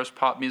 Like, as far as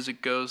pop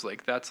music goes,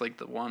 like, that's, like,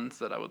 the ones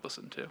that I would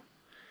listen to.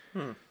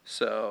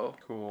 So.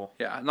 Cool.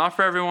 Yeah, not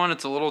for everyone.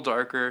 It's a little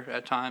darker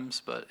at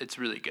times, but it's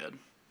really good.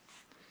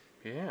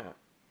 Yeah.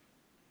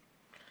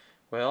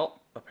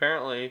 Well,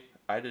 apparently,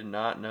 I did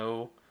not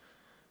know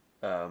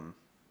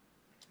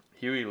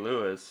Huey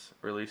Lewis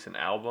released an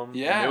album.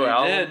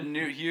 Yeah, he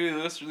did. Huey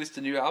Lewis released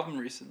a new album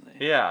recently.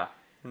 Yeah.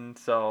 And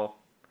so,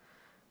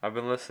 I've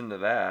been listening to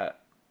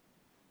that,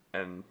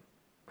 and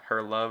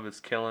Her Love Is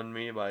Killing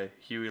Me by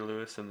Huey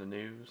Lewis and the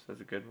News.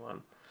 That's a good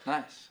one.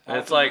 Nice. And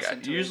it's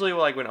like, usually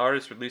like when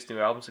artists release new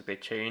albums, like they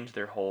change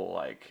their whole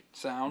like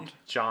sound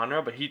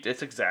genre, but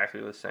it's exactly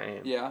the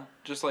same. Yeah,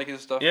 just like his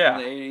stuff from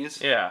the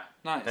 80s. Yeah.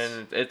 Nice.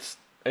 And it's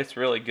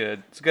really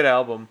good. It's a good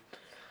album.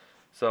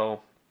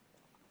 So,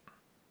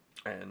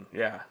 and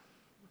yeah.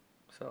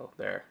 So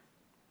there.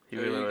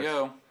 Huey Lewis. There you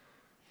go.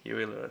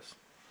 Huey Lewis.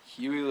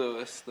 Huey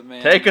Lewis, the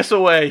man. Take us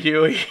away,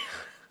 Huey.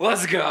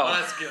 Let's go.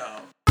 Let's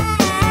go.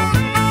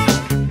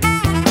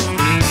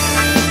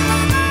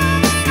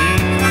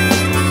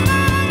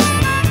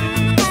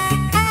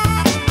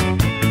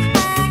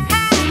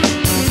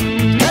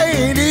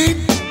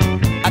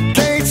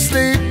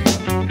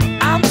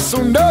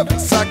 So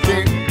nervous I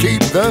can't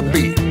keep the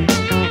beat.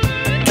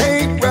 I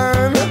can't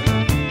run,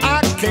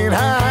 I can't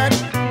hide.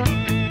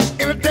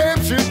 In a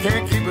damn ship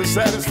can't keep us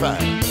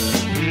satisfied.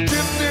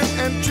 Drifting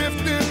and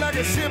drifting like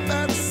a ship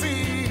at sea.